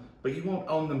them, but you won't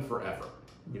own them forever.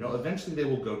 Eventually they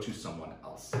will go to someone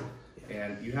else,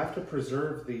 and you have to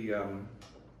preserve the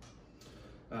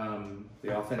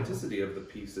authenticity of the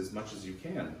piece as much as you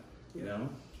can.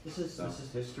 This is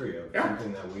history of Yeah.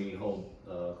 something that we hold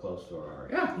close to our heart.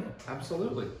 Yeah,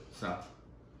 absolutely. So,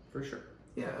 for sure.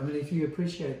 Yeah, I mean, if you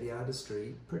appreciate the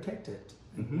artistry, protect it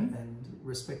and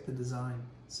respect the design.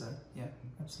 So, yeah,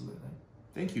 absolutely.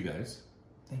 Thank you guys.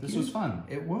 Thank This you. was fun.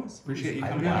 It was. Appreciate you It was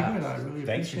coming really out. good. I really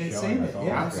Thanks for appreciate showing seeing us it. all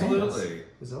Yeah, the Absolutely. It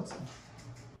was awesome.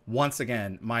 Once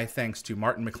again, my thanks to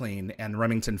Martin McLean and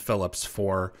Remington Phillips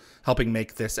for helping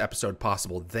make this episode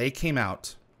possible. They came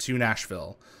out to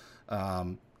Nashville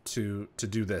to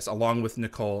do this, along with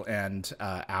Nicole and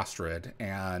Astrid.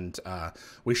 And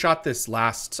we shot this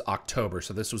last October,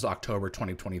 so this was October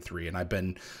 2023, and I've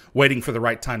been waiting for the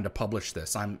right time to publish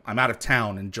this. I'm out of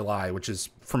town in July,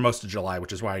 for most of July,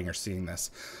 which is why you're seeing this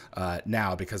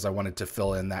now, because I wanted to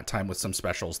fill in that time with some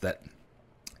specials that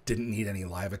didn't need any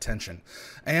live attention.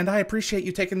 And I appreciate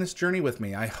you taking this journey with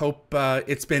me. I hope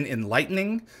it's been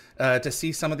enlightening to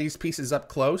see some of these pieces up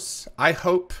close. I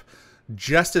hope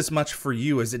just as much for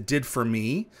you as it did for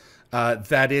me,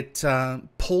 that it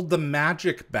pulled the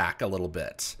magic back a little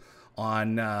bit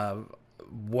on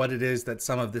what it is that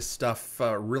some of this stuff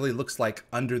really looks like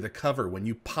under the cover when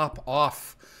you pop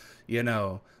off you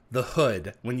know, the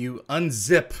hood, when you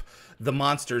unzip the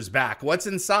monster's back, what's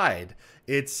inside?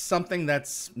 It's something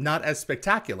that's not as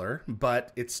spectacular,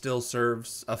 but it still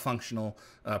serves a functional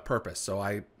purpose. So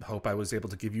I hope I was able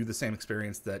to give you the same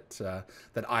experience that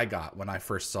that I got when I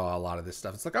first saw a lot of this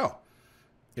stuff. It's like, oh,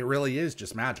 it really is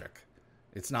just magic.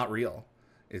 It's not real.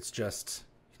 It's just,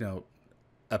 you know,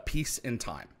 a piece in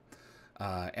time.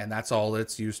 And that's all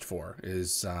it's used for,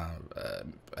 is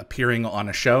appearing on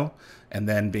a show and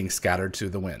then being scattered to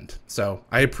the wind. So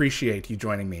I appreciate you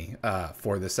joining me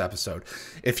for this episode.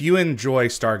 If you enjoy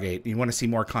Stargate and you want to see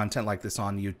more content like this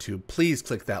on YouTube, please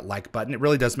click that like button. It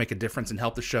really does make a difference and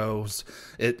help the shows.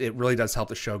 It really does help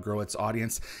the show grow its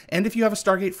audience. And if you have a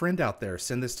Stargate friend out there,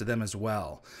 send this to them as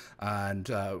well. And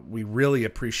we really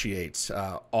appreciate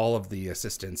all of the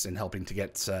assistance in helping to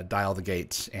get Dial the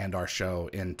Gate and our show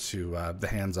into the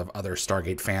hands of other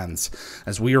Stargate fans,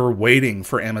 as we are waiting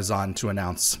for Amazon to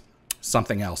announce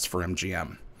something else for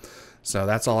MGM. So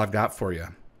that's all I've got for you.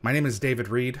 My name is David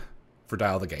Reed for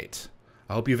Dial the Gate.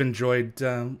 I hope you've enjoyed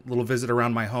a little visit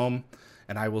around my home,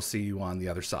 and I will see you on the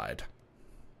other side.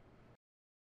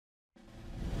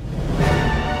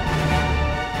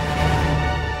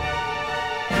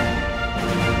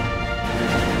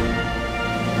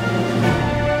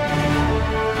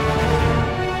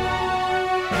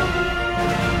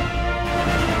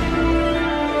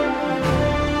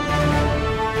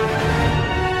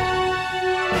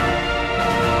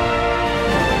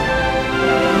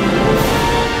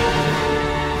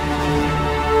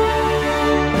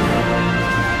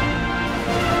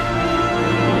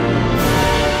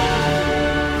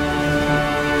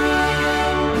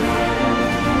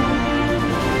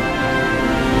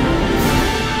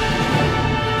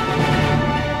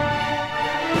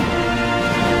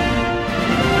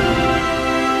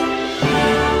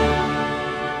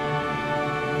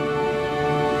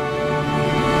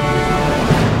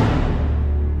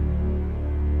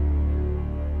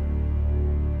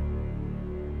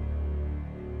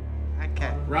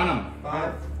 Run 'em.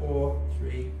 5, 4,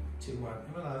 3, 2, 1.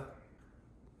 Hello.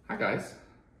 Hi, guys.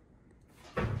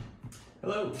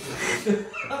 Hello.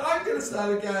 I'm going to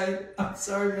start again. I'm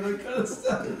sorry, but I'm going to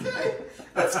start again.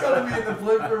 That's got to be in the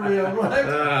blooper reel,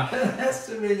 right? It has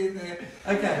to be in there.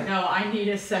 Okay. No, I need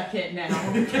a second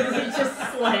now because he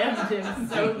just slammed him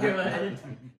so good.